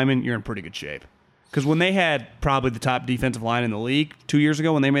defensive lineman, you're in pretty good shape. Because when they had probably the top defensive line in the league 2 years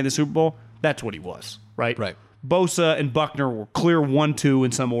ago when they made the Super Bowl, that's what he was, right? Right. Bosa and Buckner were clear 1-2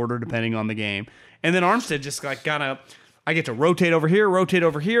 in some order, depending on the game. And then Armstead just like I get to rotate over here,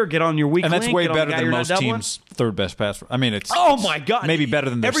 get on your weak link. And that's way better than you're most teams' third best pass. I mean, it's my God, maybe better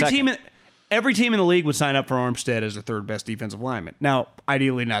than their second. Every team in the league would sign up for Armstead as their third best defensive lineman. Now,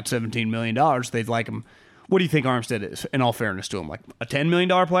 ideally, not $17 million. They'd like him. What do you think Armstead is? In all fairness to him, like a $10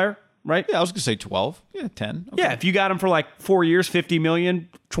 million player, right? Yeah, I was gonna say 12. Yeah, 10. Okay. Yeah, if you got him for like 4 years, $50 million,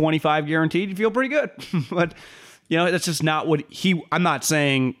 25 guaranteed, you feel pretty good. But you know, that's just not what I'm not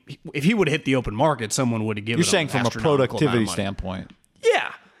saying if he would have hit the open market, someone would have given him. You're saying from a productivity standpoint.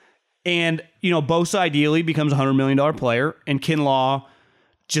 Yeah. And, you know, Bosa ideally becomes a $100 million player, and Kinlaw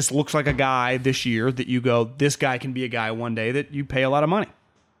just looks like a guy this year that you go, this guy can be a guy one day that you pay a lot of money.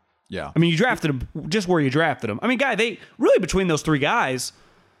 Yeah. I mean, you drafted him just where you drafted him. I mean, they really between those three guys,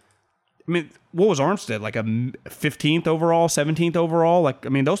 I mean, what was Armstead? Like a 15th overall, 17th overall? Like, I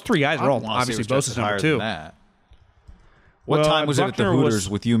mean, those three guys are all obviously Bosa's number two. What time was it at the Hooters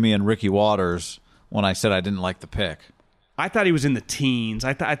with you, me, and Ricky Waters when I said I didn't like the pick? I thought he was in the teens.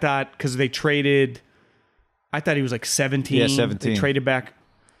 I thought because they traded, I thought he was like 17. Yeah, 17. They traded back.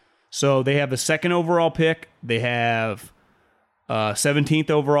 So they have the second overall pick. They have 17th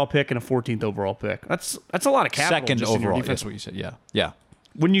overall pick and a 14th overall pick. That's a lot of capital. Second overall. That's what you said. Yeah.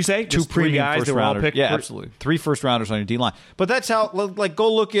 Wouldn't you say? Two three guys first that were all rounders. picked? Yeah, absolutely. 3 first rounders on your D line. But that's how, like,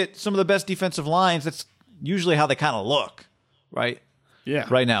 go look at some of the best defensive lines. That's usually how they kind of look, right? Yeah.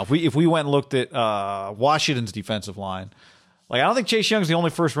 Right now, if we went and looked at Washington's defensive line, like I don't think Chase Young's the only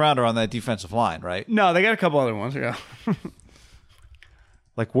first rounder on that defensive line, right? No, they got a couple other ones. Yeah.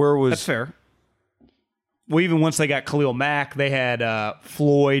 Like where was that's fair. Well, even once they got Khalil Mack, they had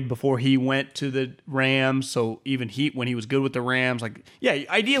Floyd before he went to the Rams. So even when he was good with the Rams, like, yeah,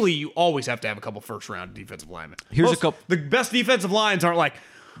 ideally you always have to have a couple first-round defensive linemen. Here's a couple. The best defensive lines aren't like,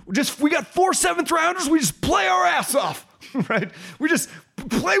 we got 4 7th-rounders, we just play our ass off, right? We just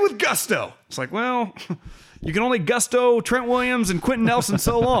play with gusto. It's like, well, you can only gusto Trent Williams and Quentin Nelson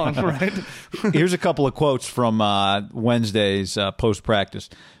so long, right? Here's a couple of quotes from Wednesday's post-practice.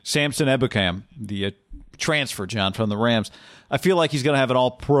 Samson Ebukam, the transfer, John, from the Rams. I feel like he's going to have an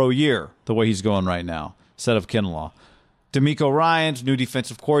all-pro year the way he's going right now, instead of Kinlaw. D'Amico Ryans, new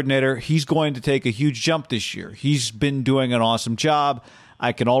defensive coordinator. He's going to take a huge jump this year. He's been doing an awesome job.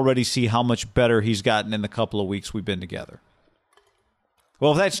 I can already see how much better he's gotten in the couple of weeks we've been together.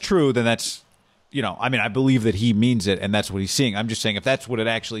 Well, if that's true, then that's, I mean, I believe that he means it, and that's what he's seeing. I'm just saying if that's what it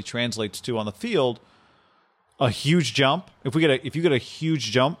actually translates to on the field, a huge jump. If you get a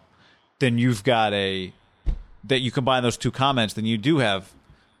huge jump, then you've got that you combine those two comments, then you do have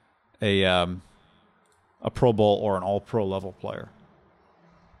a Pro Bowl or an All-Pro level player.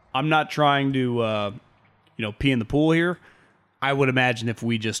 I'm not trying to, pee in the pool here. I would imagine if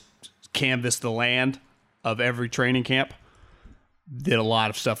we just canvass the land of every training camp, that a lot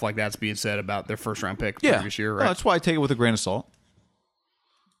of stuff like that's being said about their first round pick previous year, right? No, that's why I take it with a grain of salt.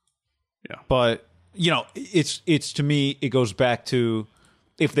 Yeah. But, it's to me, it goes back to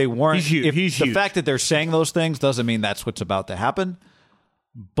if they weren't, He's huge. if He's the huge. fact that they're saying those things doesn't mean that's what's about to happen.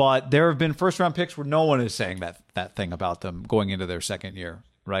 But there have been first round picks where no one is saying that thing about them going into their second year,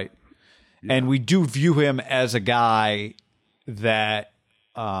 right? Yeah. And we do view him as a guy that,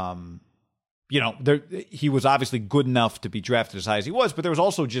 he was obviously good enough to be drafted as high as he was, but there was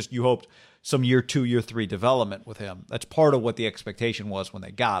also just, you hoped, some year 2, year 3 development with him. That's part of what the expectation was when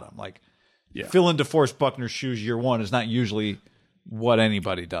they got him. Like, fill in DeForest Buckner's shoes year 1 is not usually what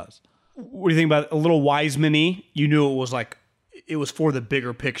anybody does. What do you think about a little Wiseman-y? You knew it was for the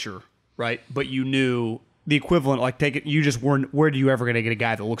bigger picture, right? But you knew the equivalent, like you just weren't, where do you ever going to get a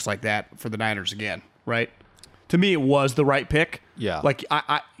guy that looks like that for the Niners again, right? To me, it was the right pick. Yeah. Like,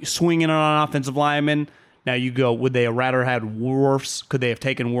 I swinging on an offensive lineman. Now you go, would they have rather had Wirfs? Could they have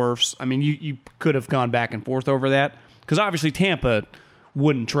taken Wirfs? I mean, you could have gone back and forth over that. Because obviously Tampa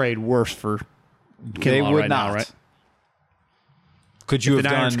wouldn't trade Wirfs for They Kinlaw would right not. now, right? Could you If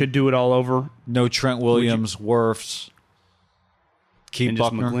have the Niners done could do it all over. no Trent Williams, Wirfs, keep And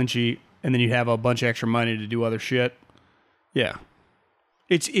just Buckner? McGlinchey, and then you'd have a bunch of extra money to do other shit. Yeah.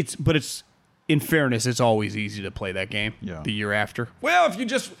 But it's in fairness, it's always easy to play that game the year after. Well, if you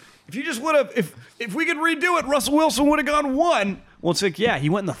just would have, if we could redo it, Russell Wilson would have gone 1. Well, it's like, yeah, he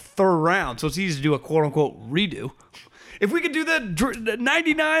went in the 3rd round, so it's easy to do a quote unquote redo. If we could do the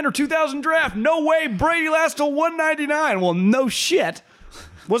 99 or 2000 draft, no way Brady lasts till 199. Well, no shit.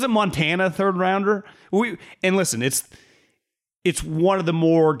 Wasn't Montana a 3rd rounder? And listen, it's one of the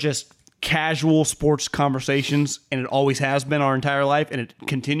more just casual sports conversations, and it always has been our entire life, and it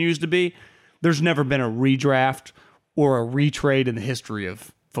continues to be. There's never been a redraft or a retrade in the history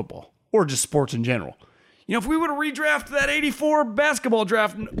of football or just sports in general. If we would have redrafted that 84 basketball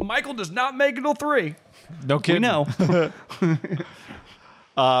draft, Michael does not make it till 3. No kidding. We know.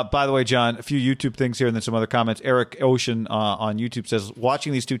 By the way, John, a few YouTube things here and then some other comments. Eric Ocean on YouTube says,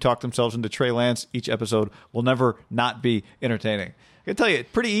 watching these two talk themselves into Trey Lance each episode will never not be entertaining. I can tell you,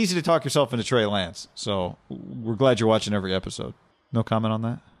 it's pretty easy to talk yourself into Trey Lance. So we're glad you're watching every episode. No comment on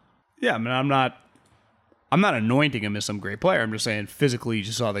that? Yeah, I mean, I'm not anointing him as some great player. I'm just saying physically you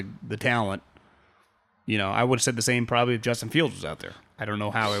just saw the talent. I would have said the same probably if Justin Fields was out there. I don't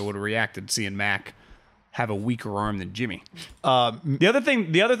know how I would have reacted seeing Mac have a weaker arm than Jimmy. The other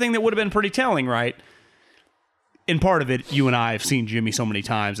thing that would have been pretty telling, right? In part of it, you and I have seen Jimmy so many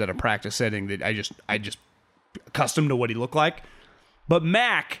times at a practice setting that I just accustomed to what he looked like. But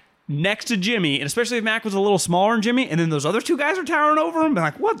Mac next to Jimmy, and especially if Mac was a little smaller than Jimmy, and then those other two guys are towering over him,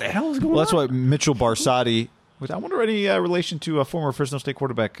 like, what the hell is going on? Well, that's why Mitchell Barsati, I wonder any relation to a former Fresno State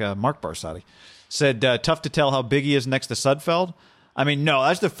quarterback, Mark Barsati, said tough to tell how big he is next to Sudfeld. I mean, no,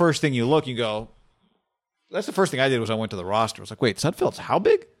 that's the first thing you look, you go, that's the first thing I did was I went to the roster. I was like, wait, Sudfeld's how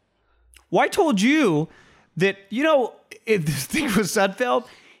big? Well, I told you that, if the thing with Sudfeld,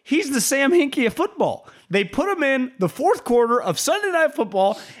 he's the Sam Hinkie of football. They put him in the 4th quarter of Sunday Night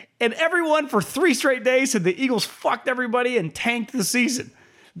Football, and everyone for 3 straight days said the Eagles fucked everybody and tanked the season.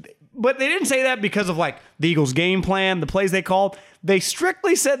 But they didn't say that because of the Eagles' game plan, the plays they called. They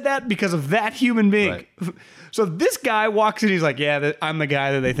strictly said that because of that human being. Right. So this guy walks in, he's like, yeah, I'm the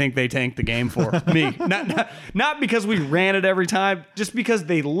guy that they think they tanked the game for. Me. Not because we ran it every time, just because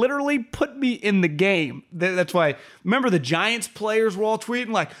they literally put me in the game. That's why, remember the Giants players were all tweeting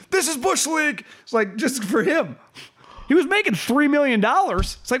like, this is Bush League. It's like, just for him. He was making $3 million.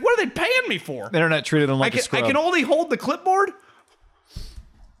 It's like, what are they paying me for? The internet treated him like a scrub. I can only hold the clipboard?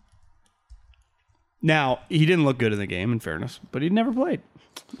 Now, he didn't look good in the game, in fairness, but he'd never played.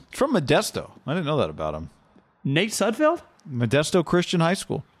 From Modesto. I didn't know that about him. Nate Sudfeld? Modesto Christian High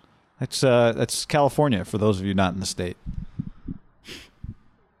School. That's California, for those of you not in the state.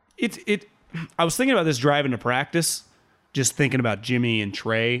 I was thinking about this driving to practice, just thinking about Jimmy and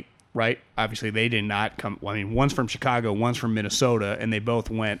Trey, right? Obviously, they did not come. Well, I mean, one's from Chicago, one's from Minnesota, and they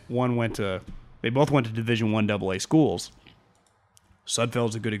both went to Division I AA schools.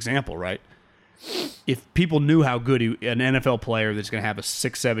 Sudfeld's a good example, right? If people knew how good an NFL player that's going to have a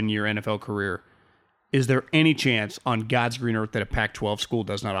 6-7 year NFL career, is there any chance on God's green earth that a Pac-12 school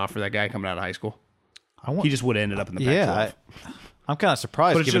does not offer that guy coming out of high school? He just would have ended up in the Pac-12. Yeah, I'm kind of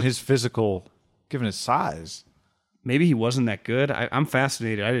surprised given his physical, given his size. Maybe he wasn't that good. I'm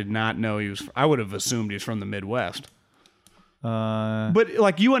fascinated. I did not know he was. I would have assumed he was from the Midwest.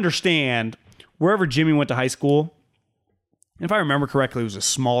 But you understand, wherever Jimmy went to high school, and if I remember correctly, it was a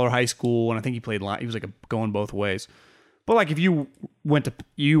smaller high school, and I think he played line. He was going both ways. But like if you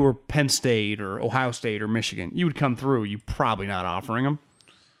were Penn State or Ohio State or Michigan, you would come through. You probably not offering them.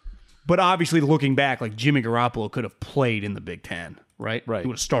 But obviously, looking back, like Jimmy Garoppolo could have played in the Big Ten, right? Right. He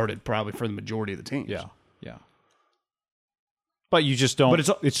would have started probably for the majority of the teams. Yeah. But you just don't.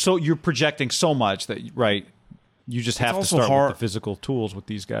 But it's so you're projecting so much that right. You just have to also start hard. with the physical tools with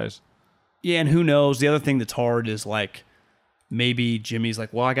these guys. Yeah, and who knows? The other thing that's hard is like maybe Jimmy's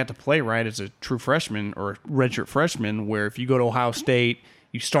like, well, I got to play right as a true freshman or redshirt freshman. Where if you go to Ohio State,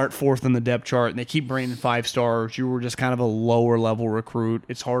 you start fourth in the depth chart, and they keep bringing in 5 stars. You were just kind of a lower level recruit.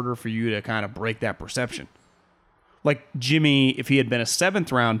 It's harder for you to kind of break that perception. Like Jimmy, if he had been a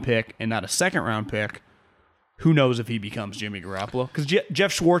 7th round pick and not a 2nd round pick, who knows if he becomes Jimmy Garoppolo? Because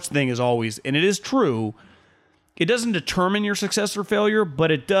Jeff Schwartz thing is always, and it is true, it doesn't determine your success or failure, but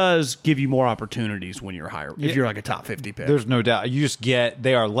it does give you more opportunities when you're higher. If you're like a top 50 pick. There's no doubt. You just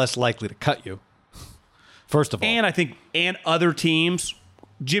they are less likely to cut you. First of all. And I think, other teams,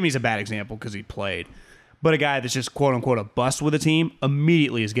 Jimmy's a bad example because he played, but a guy that's just quote unquote a bust with a team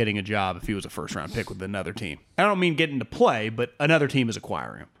immediately is getting a job if he was a 1st round pick with another team. I don't mean getting to play, but another team is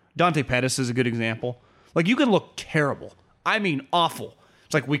acquiring him. Dante Pettis is a good example. Like you can look terrible. I mean awful.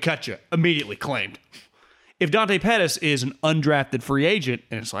 It's like we cut you, immediately claimed. If Dante Pettis is an undrafted free agent,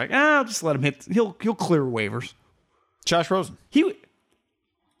 and it's like, I'll just let him hit. He'll clear waivers. Josh Rosen.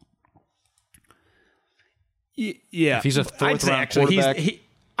 Yeah. If he's a 4th round quarterback.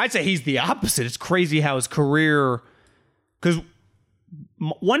 I'd say he's the opposite. It's crazy how his career. Because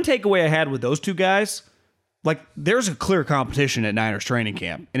one takeaway I had with those two guys, like there's a clear competition at Niners training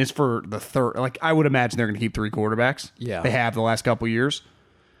camp, and it's for the 3rd. Like I would imagine they're going to keep 3 quarterbacks. Yeah. They have the last couple years.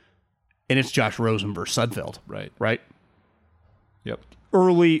 And it's Josh Rosen versus Sudfeld. Right? Yep.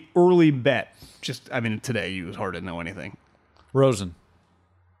 Early bet. Today it was hard to know anything. Rosen.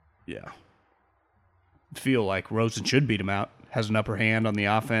 Yeah. Feel like Rosen should beat him out. Has an upper hand on the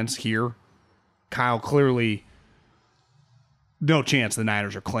offense here. Kyle clearly, no chance the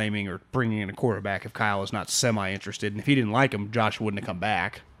Niners are claiming or bringing in a quarterback if Kyle is not semi-interested. And if he didn't like him, Josh wouldn't have come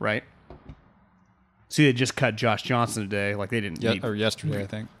back, right? See, they just cut Josh Johnson today. Like they didn't need, or yesterday, I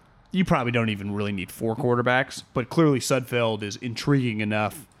think. You probably don't even really need 4 quarterbacks, but clearly Sudfeld is intriguing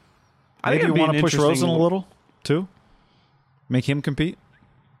enough. I think you want to push interesting Rosen a little too. Make him compete.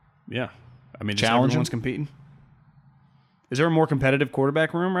 Yeah, does Challenge everyone's him? competing? Is there a more competitive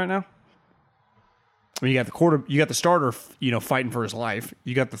quarterback room right now? I mean, you got the starter, fighting for his life.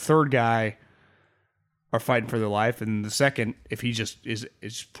 You got the 3rd guy are fighting for their life, and the 2nd, if he just is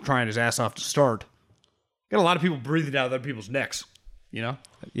trying his ass off to start, got a lot of people breathing out of other people's necks. Yeah.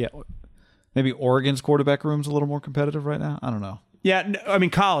 Maybe Oregon's quarterback room's a little more competitive right now. I don't know. Yeah, I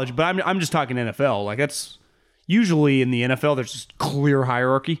mean college, but I'm just talking NFL. Like that's usually in the NFL, there's just clear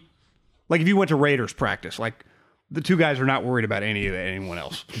hierarchy. Like if you went to Raiders practice, like the 2 guys are not worried about anyone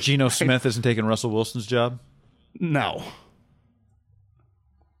else. Geno Smith isn't taking Russell Wilson's job. No.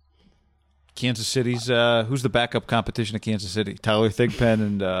 Kansas City's who's the backup competition of Kansas City? Tyler Thigpen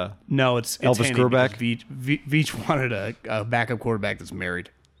and no, it's Elvis Handy Grbac. Veach wanted a backup quarterback that's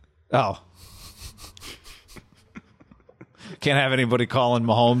married. Oh. Can't have anybody calling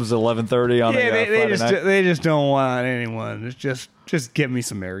Mahomes at 11:30 on a Friday night. They just don't want anyone. It's just get me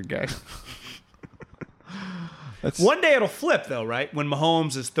some married guys. One day it'll flip though, right? When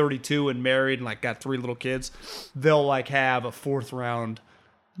Mahomes is 32 and married and like got 3 little kids, they'll like have a 4th round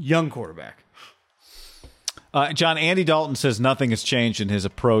young quarterback. John, Andy Dalton says nothing has changed in his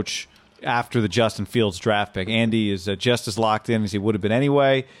approach after the Justin Fields draft pick. Andy is just as locked in as he would have been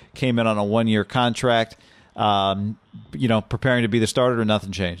anyway. Came in on a 1-year contract. Preparing to be the starter,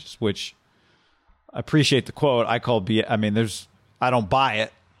 nothing changes, which I appreciate the quote. I don't buy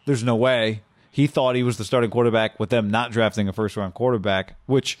it. There's no way. He thought he was the starting quarterback with them not drafting a 1st-round quarterback,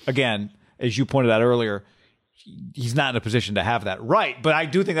 which, again, as you pointed out earlier, he's not in a position to have that right. But I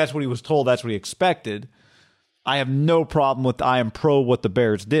do think that's what he was told. That's what he expected. I have no problem with I am pro what the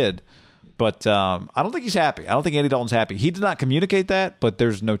Bears did. But I don't think he's happy. I don't think Andy Dalton's happy. He did not communicate that, but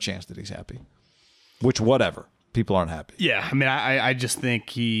there's no chance that he's happy. Which, whatever. People aren't happy. Yeah, I mean, I just think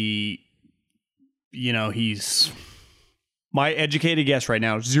he's... My educated guess right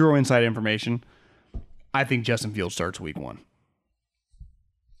now, 0 inside information, I think Justin Fields starts week 1.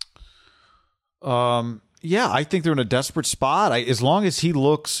 Yeah, I think they're in a desperate spot. As long as he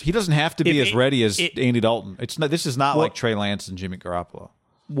doesn't have to be as ready as Andy Dalton. This is not like Trey Lance and Jimmy Garoppolo.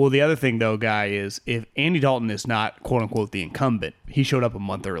 Well, the other thing, though, Guy, is if Andy Dalton is not, quote-unquote, the incumbent, he showed up a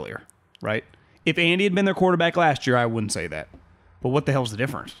month earlier, right? If Andy had been their quarterback last year, I wouldn't say that. But what the hell's the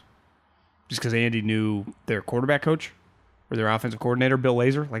difference? Just because Andy knew their quarterback coach or their offensive coordinator, Bill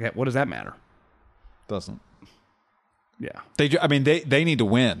Lazor? Like, what does that matter? Doesn't. Yeah. They need to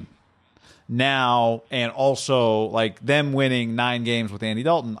win now, and also like them winning 9 games with Andy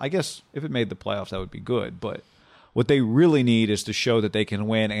Dalton. I guess if it made the playoffs, that would be good. But what they really need is to show that they can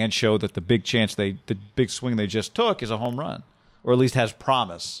win and show that the big swing they just took is a home run, or at least has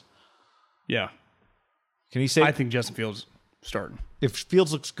promise. Yeah. Can you say? I think Justin Fields starting. If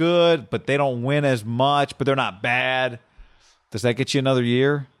Fields looks good, but they don't win as much, but they're not bad, does that get you another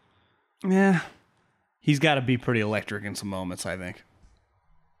year? Yeah. He's got to be pretty electric in some moments, I think.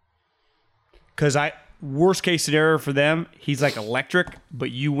 Because worst case scenario for them, he's like electric,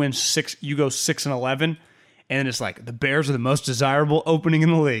 but you go 6-11, and then it's like the Bears are the most desirable opening in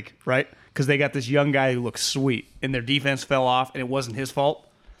the league, right? Because they got this young guy who looks sweet, and their defense fell off, and it wasn't his fault.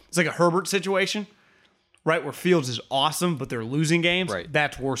 It's like a Herbert situation, right? Where Fields is awesome, but they're losing games. Right.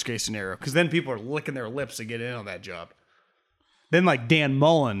 That's worst case scenario, because then people are licking their lips to get in on that job. Then like Dan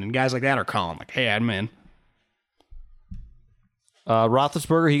Mullen and guys like that are calling, like, hey, I'm in.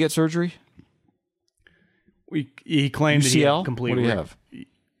 Roethlisberger, he get surgery? He claimed that he UCL? had complete. What do you have?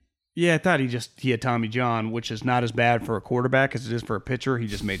 Yeah, I thought he had Tommy John, which is not as bad for a quarterback as it is for a pitcher. He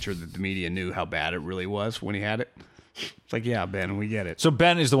just made sure that the media knew how bad it really was when he had it. It's like, yeah, Ben, we get it. So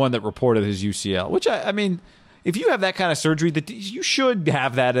Ben is the one that reported his UCL, which I mean, if you have that kind of surgery, that you should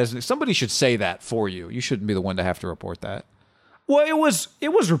have that as somebody should say that for you. You shouldn't be the one to have to report that. Well,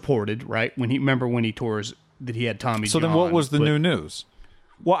 it was reported, right? When he tore that he had Tommy John. So then what was the new news?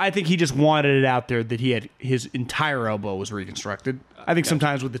 Well, I think he just wanted it out there that he had his entire elbow was reconstructed. I think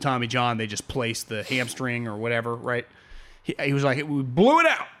sometimes with the Tommy John, they just place the hamstring or whatever, right? He was like, we blew it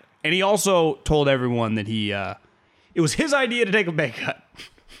out. And he also told everyone that it was his idea to take a pay cut.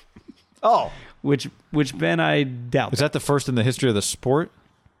 Oh. Which Ben, I doubt. Is that the first in the history of the sport?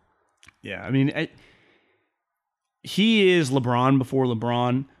 Yeah, I mean, he is LeBron before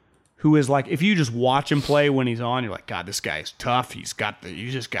LeBron, who is like, if you just watch him play when he's on, you're like, God, this guy's tough. This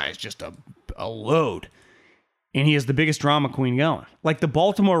guy is just a load. And he is the biggest drama queen going. Like the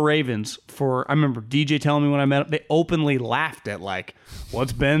Baltimore Ravens, I remember DJ telling me when I met him, they openly laughed at like,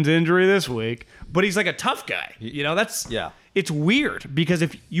 what's Ben's injury this week? But he's like a tough guy. You know, it's weird because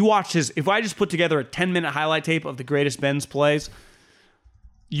if you watch if I just put together a 10-minute highlight tape of the greatest Ben's plays,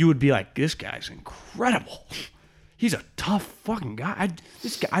 you would be like, this guy's incredible. He's a tough fucking guy.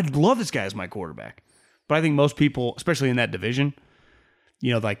 I'd love this guy as my quarterback. But I think most people, especially in that division,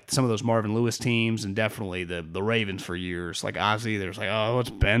 you know, like some of those Marvin Lewis teams and definitely the Ravens for years, like Ozzie, there's like, oh,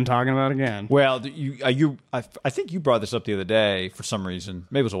 what's Ben talking about again? Well, I think you brought this up the other day for some reason.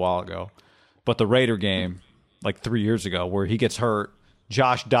 Maybe it was a while ago. But the Raider game, like 3 years ago, where he gets hurt,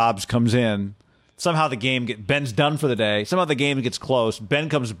 Josh Dobbs comes in. Somehow Ben's done for the day. Somehow the game gets close. Ben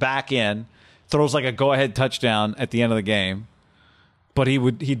comes back in, throws like a go-ahead touchdown at the end of the game. But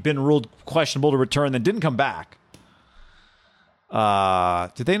he'd been ruled questionable to return, then didn't come back.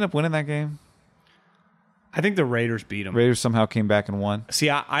 Did they end up winning that game? I think the Raiders beat him. Raiders somehow came back and won. See,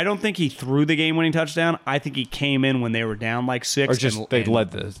 I don't think he threw the game-winning touchdown. I think he came in when they were down like 6. Or just they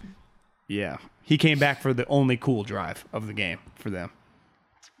led this. Yeah. He came back for the only cool drive of the game for them.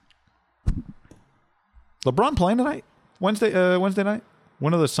 LeBron playing tonight? Wednesday night?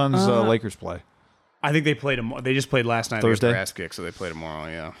 When do the Suns Lakers play? I think they played tomorrow. They just played last night. Thursday? They got their ass kicked, so they play tomorrow,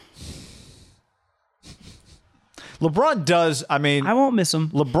 yeah. LeBron does, I won't miss him.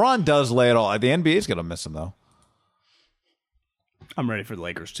 LeBron does lay it all. The NBA's going to miss him, though. I'm ready for the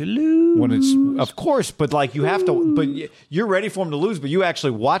Lakers to lose. Of course, but like you have to, but you're ready for them to lose, but you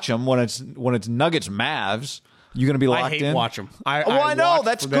actually watch them when it's Nuggets Mavs. You're going to be locked in. I hate watch them. I know.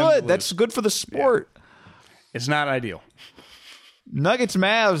 That's good. That's good for the sport. Yeah. It's not ideal. Nuggets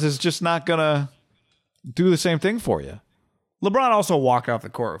Mavs is just not going to do the same thing for you. LeBron also walked off the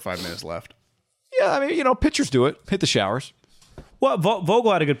court with 5 minutes left. Yeah, I mean, pitchers do it. Hit the showers. Well,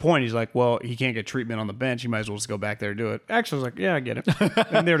 Vogel had a good point. He's like, well, he can't get treatment on the bench. He might as well just go back there and do it. Actually, I was like, yeah, I get it.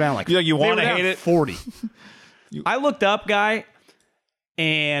 And they were down like, you want to hate it? 40. I looked up, guy,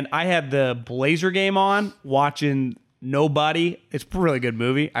 and I had the Blazer game on, watching Nobody. It's a really good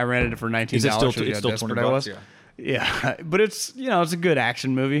movie. I rented it for $19. Is it still $20? Yeah, but it's it's a good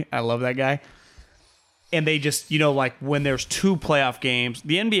action movie. I love that guy. And they just, like when there's 2 playoff games,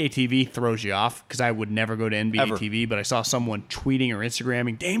 the NBA TV throws you off because I would never go to NBA TV, but I saw someone tweeting or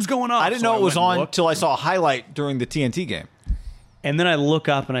Instagramming, Dame's going off. I didn't know it was on until I saw a highlight during the TNT game. And then I look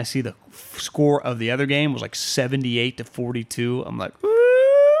up and I see the score of the other game was like 78-42. I'm like,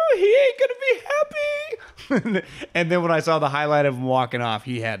 ooh, he ain't going to be happy. And then when I saw the highlight of him walking off,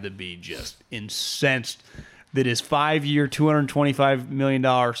 he had to be just incensed that his 5-year, $225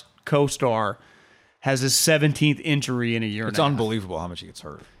 million co-star has his 17th injury in a year. It's unbelievable how much he gets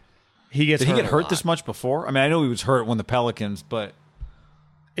hurt. He gets Did he hurt get a hurt lot. this much before? I mean, I know he was hurt when the Pelicans, but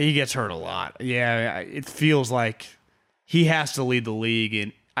He gets hurt a lot. Yeah, it feels like he has to lead the league,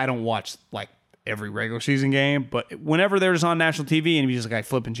 and I don't watch like every regular season game, but whenever there's on national TV and he's just like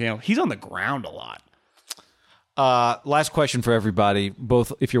flipping channel, he's on the ground a lot. last question for everybody.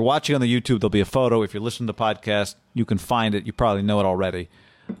 Both, if you're watching on the YouTube, there'll be a photo. If you're listening to the podcast, you can find it. You probably know it already.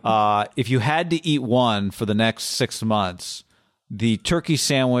 If you had to eat one for the next 6 months, the turkey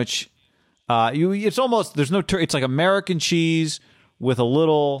sandwich, it's almost, there's no turkey. It's like American cheese with a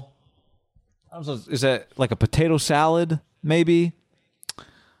little, is that like a potato salad, maybe?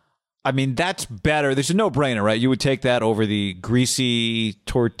 I mean, that's better. There's a no-brainer, right? You would take that over the greasy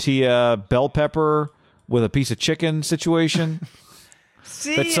tortilla bell pepper with a piece of chicken situation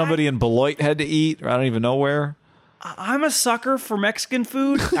that somebody in Beloit had to eat, or I don't even know where. I'm a sucker for Mexican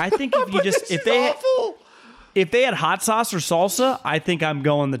food. I think if you just if they had hot sauce or salsa, I think I'm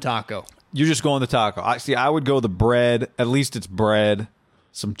going the taco. You're just going the taco. I would go the bread. At least it's bread.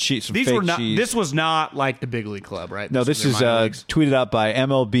 Some cheese, some fake cheese. This was not like the Big League Club, right? No, this is tweeted out by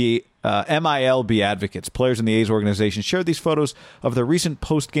MilB advocates. Players in the A's organization shared these photos of their recent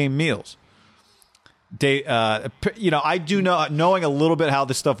post-game meals. I do know, knowing a little bit how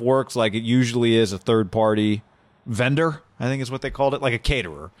this stuff works, like it usually is a third-party vendor, I think is what they called it, like a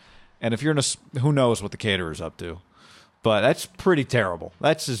caterer. And if you're in who knows what the caterer's up to. But that's pretty terrible.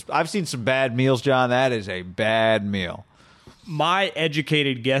 I've seen some bad meals, John. That is a bad meal. My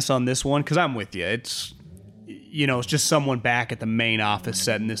educated guess on this one, because I'm with you, it's just someone back at the main office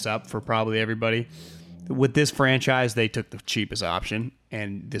setting this up for probably everybody. With this franchise, they took the cheapest option,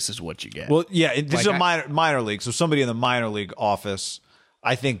 and this is what you get. Well, yeah, this is a minor league, so somebody in the minor league office,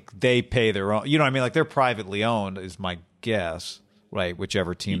 I think they pay their own. You know what I mean? Like they're privately owned, is my guess, right?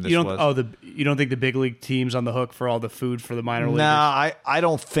 Whichever team this was. You don't think the big league team's on the hook for all the food for the minor leaguers? No, I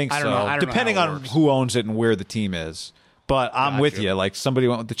don't think so. I don't know Depending how it on works. who owns it and where the team is. But I'm with you. Like somebody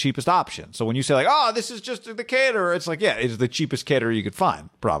went with the cheapest option. So when you say like, oh, this is just the caterer, it's like, yeah, it's the cheapest caterer you could find,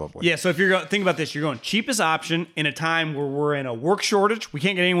 probably. Yeah, so if you're going, think about this, you're going cheapest option in a time where we're in a work shortage. We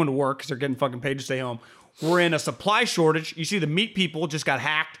can't get anyone to work because they're getting fucking paid to stay home. We're in a supply shortage. You see the meat people just got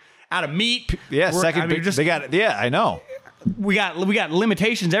hacked out of meat. Yeah, they got it. Yeah, I know. We got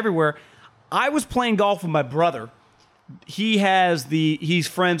limitations everywhere. I was playing golf with my brother. He's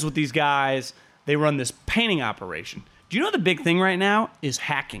friends with these guys. They run this painting operation. Do you know the big thing right now is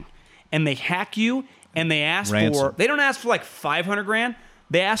hacking? And they hack you, and they ask ransom. they don't ask for like $500,000.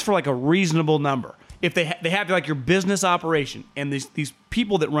 They ask for like a reasonable number. If they have like your business operation, and these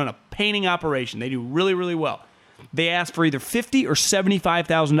people that run a painting operation, they do really, really well. They ask for either $50,000 or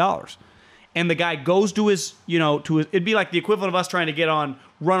 $75,000. And the guy goes to his, it'd be like the equivalent of us trying to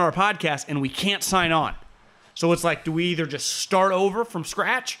run our podcast, and we can't sign on. So it's like, do we either just start over from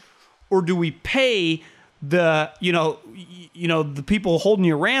scratch, or do we pay the people holding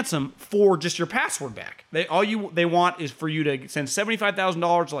your ransom for just your password back? They want is for you to send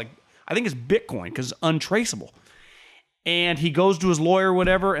 $75,000, like I think it's Bitcoin because it's untraceable. And he goes to his lawyer or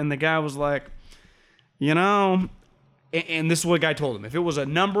whatever, and the guy was like, and this is what the guy told him. If it was a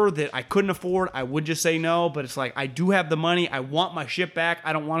number that I couldn't afford, I would just say no. But it's like, I do have the money. I want my shit back.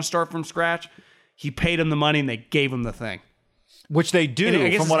 I don't want to start from scratch. He paid him the money, and they gave him the thing. Which they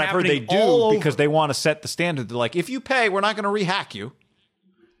do, from what I've heard, they do because they want to set the standard. They're like, if you pay, we're not going to rehack you.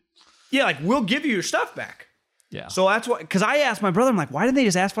 Yeah, like, we'll give you your stuff back. Yeah. So that's why, because I asked my brother, I'm like, why didn't they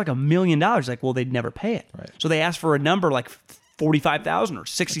just ask for like $1 million? Like, well, they'd never pay it. Right. So they asked for a number like $45,000 or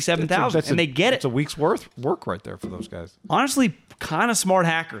 $67,000, and they get it. It's a week's worth work right there for those guys. Honestly, kind of smart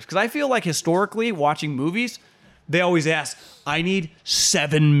hackers. Because I feel like historically, watching movies, they always ask, I need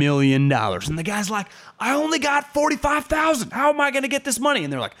 $7 million. And the guy's like, I only got $45,000. How am I going to get this money?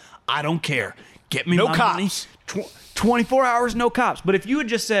 And they're like, I don't care. Get me my money. 24 hours, no cops. But if you had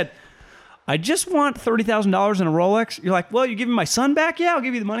just said, I just want $30,000 in a Rolex, you're like, well, you giving my son back? Yeah, I'll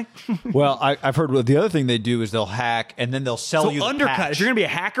give you the money. Well, I've heard the other thing they do is they'll hack and then they'll sell you the undercut. patch. If you're going to be a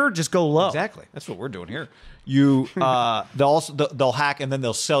hacker, just go low. Exactly. That's what we're doing here. They'll hack and then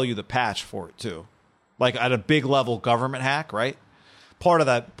they'll sell you the patch for it too. Like at a big level government hack, right? Part of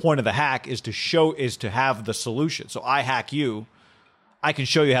that point of the hack is to have the solution. So I hack you. I can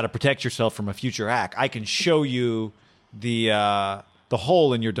show you how to protect yourself from a future hack. I can show you the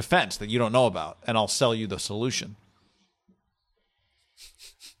hole in your defense that you don't know about, and I'll sell you the solution.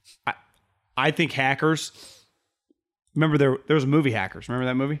 I think hackers. Remember there was a movie, Hackers. Remember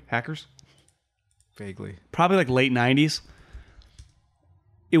that movie, Hackers? Vaguely. Probably like late 90s.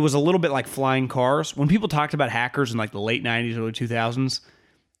 It was a little bit like flying cars. When people talked about hackers in like the late 90s, early 2000s,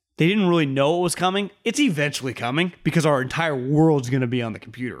 they didn't really know it was coming. It's eventually coming because our entire world's going to be on the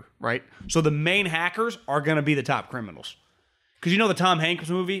computer, right? So the main hackers are going to be the top criminals. Because you know the Tom Hanks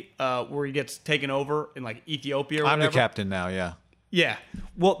movie where he gets taken over in like Ethiopia or whatever? I'm the captain now, yeah. Yeah.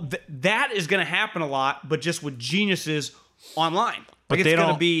 Well, that is going to happen a lot, but just with geniuses online. But Like it's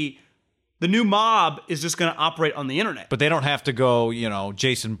going to be... The new mob is just going to operate on the internet. But they don't have to go,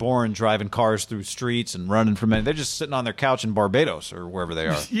 Jason Bourne driving cars through streets and running from it. They're just sitting on their couch in Barbados or wherever they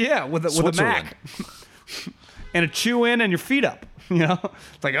are. Yeah, with a Mac. And a chew in and your feet up.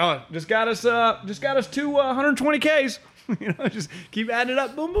 It's like, oh, just got us 120Ks. Just keep adding it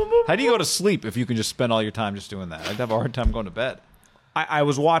up. Boom, boom, boom. How do you go to sleep if you can just spend all your time just doing that? I'd have a hard time going to bed. I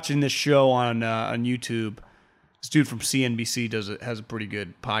was watching this show on YouTube. This dude from CNBC has a pretty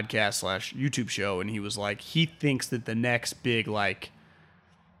good podcast / YouTube show, and he was like, he thinks that the next big, like,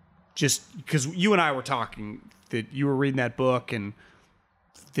 just because you and I were talking that you were reading that book, and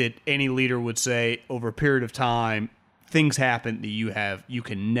that any leader would say over a period of time, things happen that you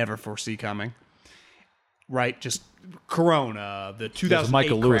can never foresee coming, right? Just Corona, the 2008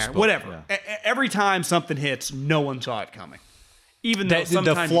 Michael Lewis crash, book, whatever. yeah. Every time something hits, no one saw it coming. Even though The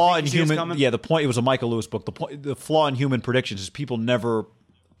sometimes flaw you in think you see us human, coming. yeah, the point, it was a Michael Lewis book. The flaw in human predictions is people never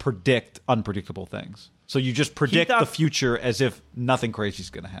predict unpredictable things. So you just predict the future as if nothing crazy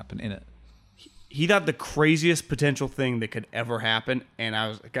is going to happen in it. He thought the craziest potential thing that could ever happen, and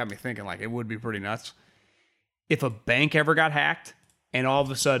it got me thinking, like, it would be pretty nuts if a bank ever got hacked, and all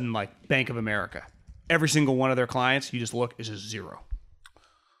of a sudden, like Bank of America, every single one of their clients, you just look, is just zero.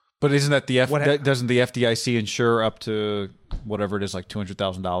 But isn't that doesn't the FDIC insure up to whatever it is, like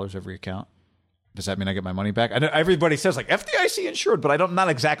 $200,000 every account? Does that mean I get my money back? I know everybody says like FDIC insured, but I'm not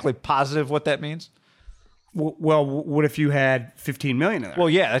exactly positive what that means. Well, what if you had 15 million in there? Well,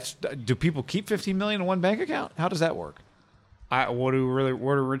 yeah, do people keep 15 million in one bank account? How does that work? Where do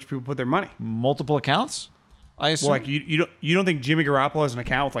rich people put their money? Multiple accounts? I assume. Well, like you don't think Jimmy Garoppolo has an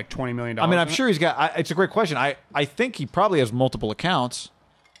account with like $20 million? I mean, I'm sure he's got. It's a great question. I think he probably has multiple accounts.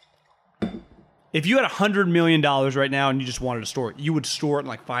 If you had $100 million right now and you just wanted to store it, you would store it in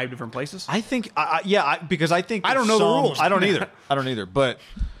like 5 different places? I think, because I think I don't know the rules. I don't either. But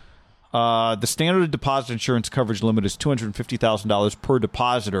the standard deposit insurance coverage limit is $250,000 per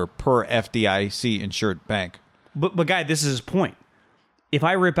depositor per FDIC insured bank. But Guy, this is his point. If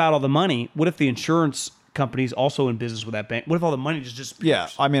I rip out all the money, what if the insurance company's also in business with that bank? What if all the money just disappears? Yeah,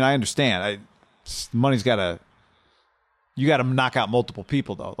 I mean, I understand. Money's got to... You got to knock out multiple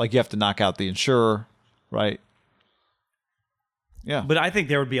people, though. Like, you have to knock out the insurer, right? Yeah. But I think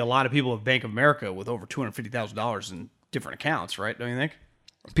there would be a lot of people at Bank of America with over $250,000 in different accounts, right? Don't you think?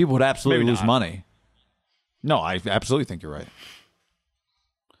 People would absolutely Maybe lose not. money. No, I absolutely think you're right.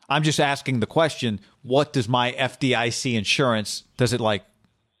 I'm just asking the question, what does my FDIC insurance, does it like,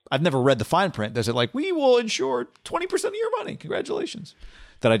 I've never read the fine print. Does it like, we will insure 20% of your money. Congratulations.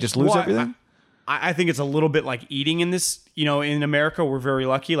 Did I just lose everything? I think it's a little bit like eating in this, in America, we're very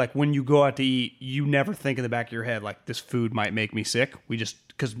lucky. Like when you go out to eat, you never think in the back of your head, like this food might make me sick.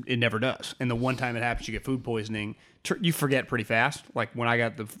 Because it never does. And the one time it happens, you get food poisoning, you forget pretty fast. Like when I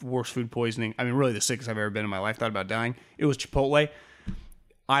got the worst food poisoning, I mean, really the sickest I've ever been in my life, thought about dying. It was Chipotle.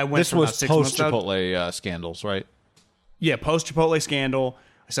 This was post Chipotle scandals, right? Yeah, post Chipotle scandal.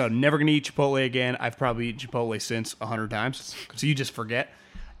 I said I'm never going to eat Chipotle again. I've probably eaten Chipotle since 100 times. So you just forget.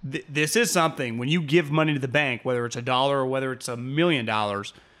 This is something, when you give money to the bank, whether it's $1 or whether it's $1 million,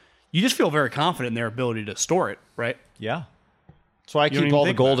 you just feel very confident in their ability to store it, right? Yeah. So I don't keep even all the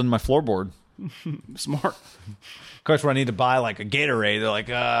think gold about in my floorboard. Smart. Of course, when I need to buy like a Gatorade, they're like,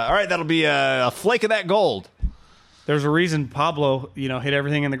 all right, that'll be a flake of that gold. There's a reason Pablo, hit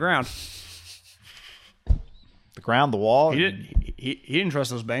everything in the ground. The ground, the wall. He didn't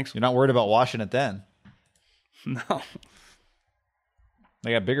trust those banks. You're not worried about washing it then. No.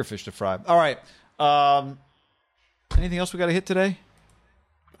 They got bigger fish to fry. All right. Anything else we got to hit today?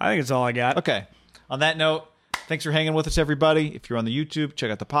 I think it's all I got. Okay. On that note, thanks for hanging with us, everybody. If you're on the YouTube, check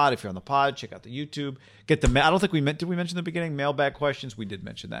out the pod. If you're on the pod, check out the YouTube. Get the mail. I don't think did we mention in the beginning mailbag questions? We did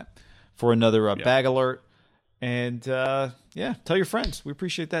mention that for another bag alert. And tell your friends. We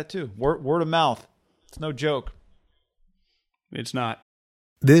appreciate that too. Word of mouth. It's no joke. It's not.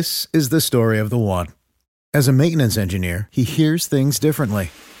 This is the story of the one. As a maintenance engineer, he hears things differently.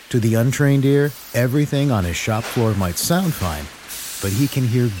 To the untrained ear, everything on his shop floor might sound fine, but he can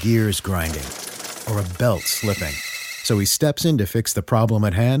hear gears grinding or a belt slipping. So he steps in to fix the problem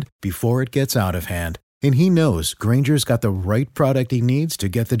at hand before it gets out of hand. And he knows Grainger's got the right product he needs to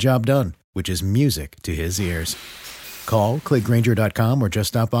get the job done, which is music to his ears. Call, click Grainger.com, or just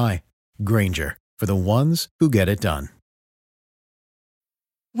stop by. Grainger, for the ones who get it done.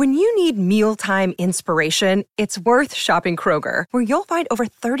 When you need mealtime inspiration, it's worth shopping Kroger, where you'll find over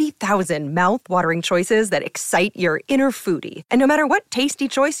 30,000 mouth-watering choices that excite your inner foodie. And no matter what tasty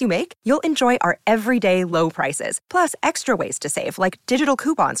choice you make, you'll enjoy our everyday low prices, plus extra ways to save, like digital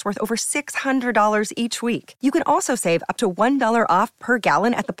coupons worth over $600 each week. You can also save up to $1 off per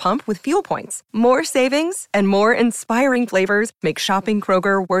gallon at the pump with fuel points. More savings and more inspiring flavors make shopping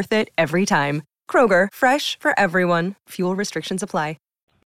Kroger worth it every time. Kroger, fresh for everyone. Fuel restrictions apply.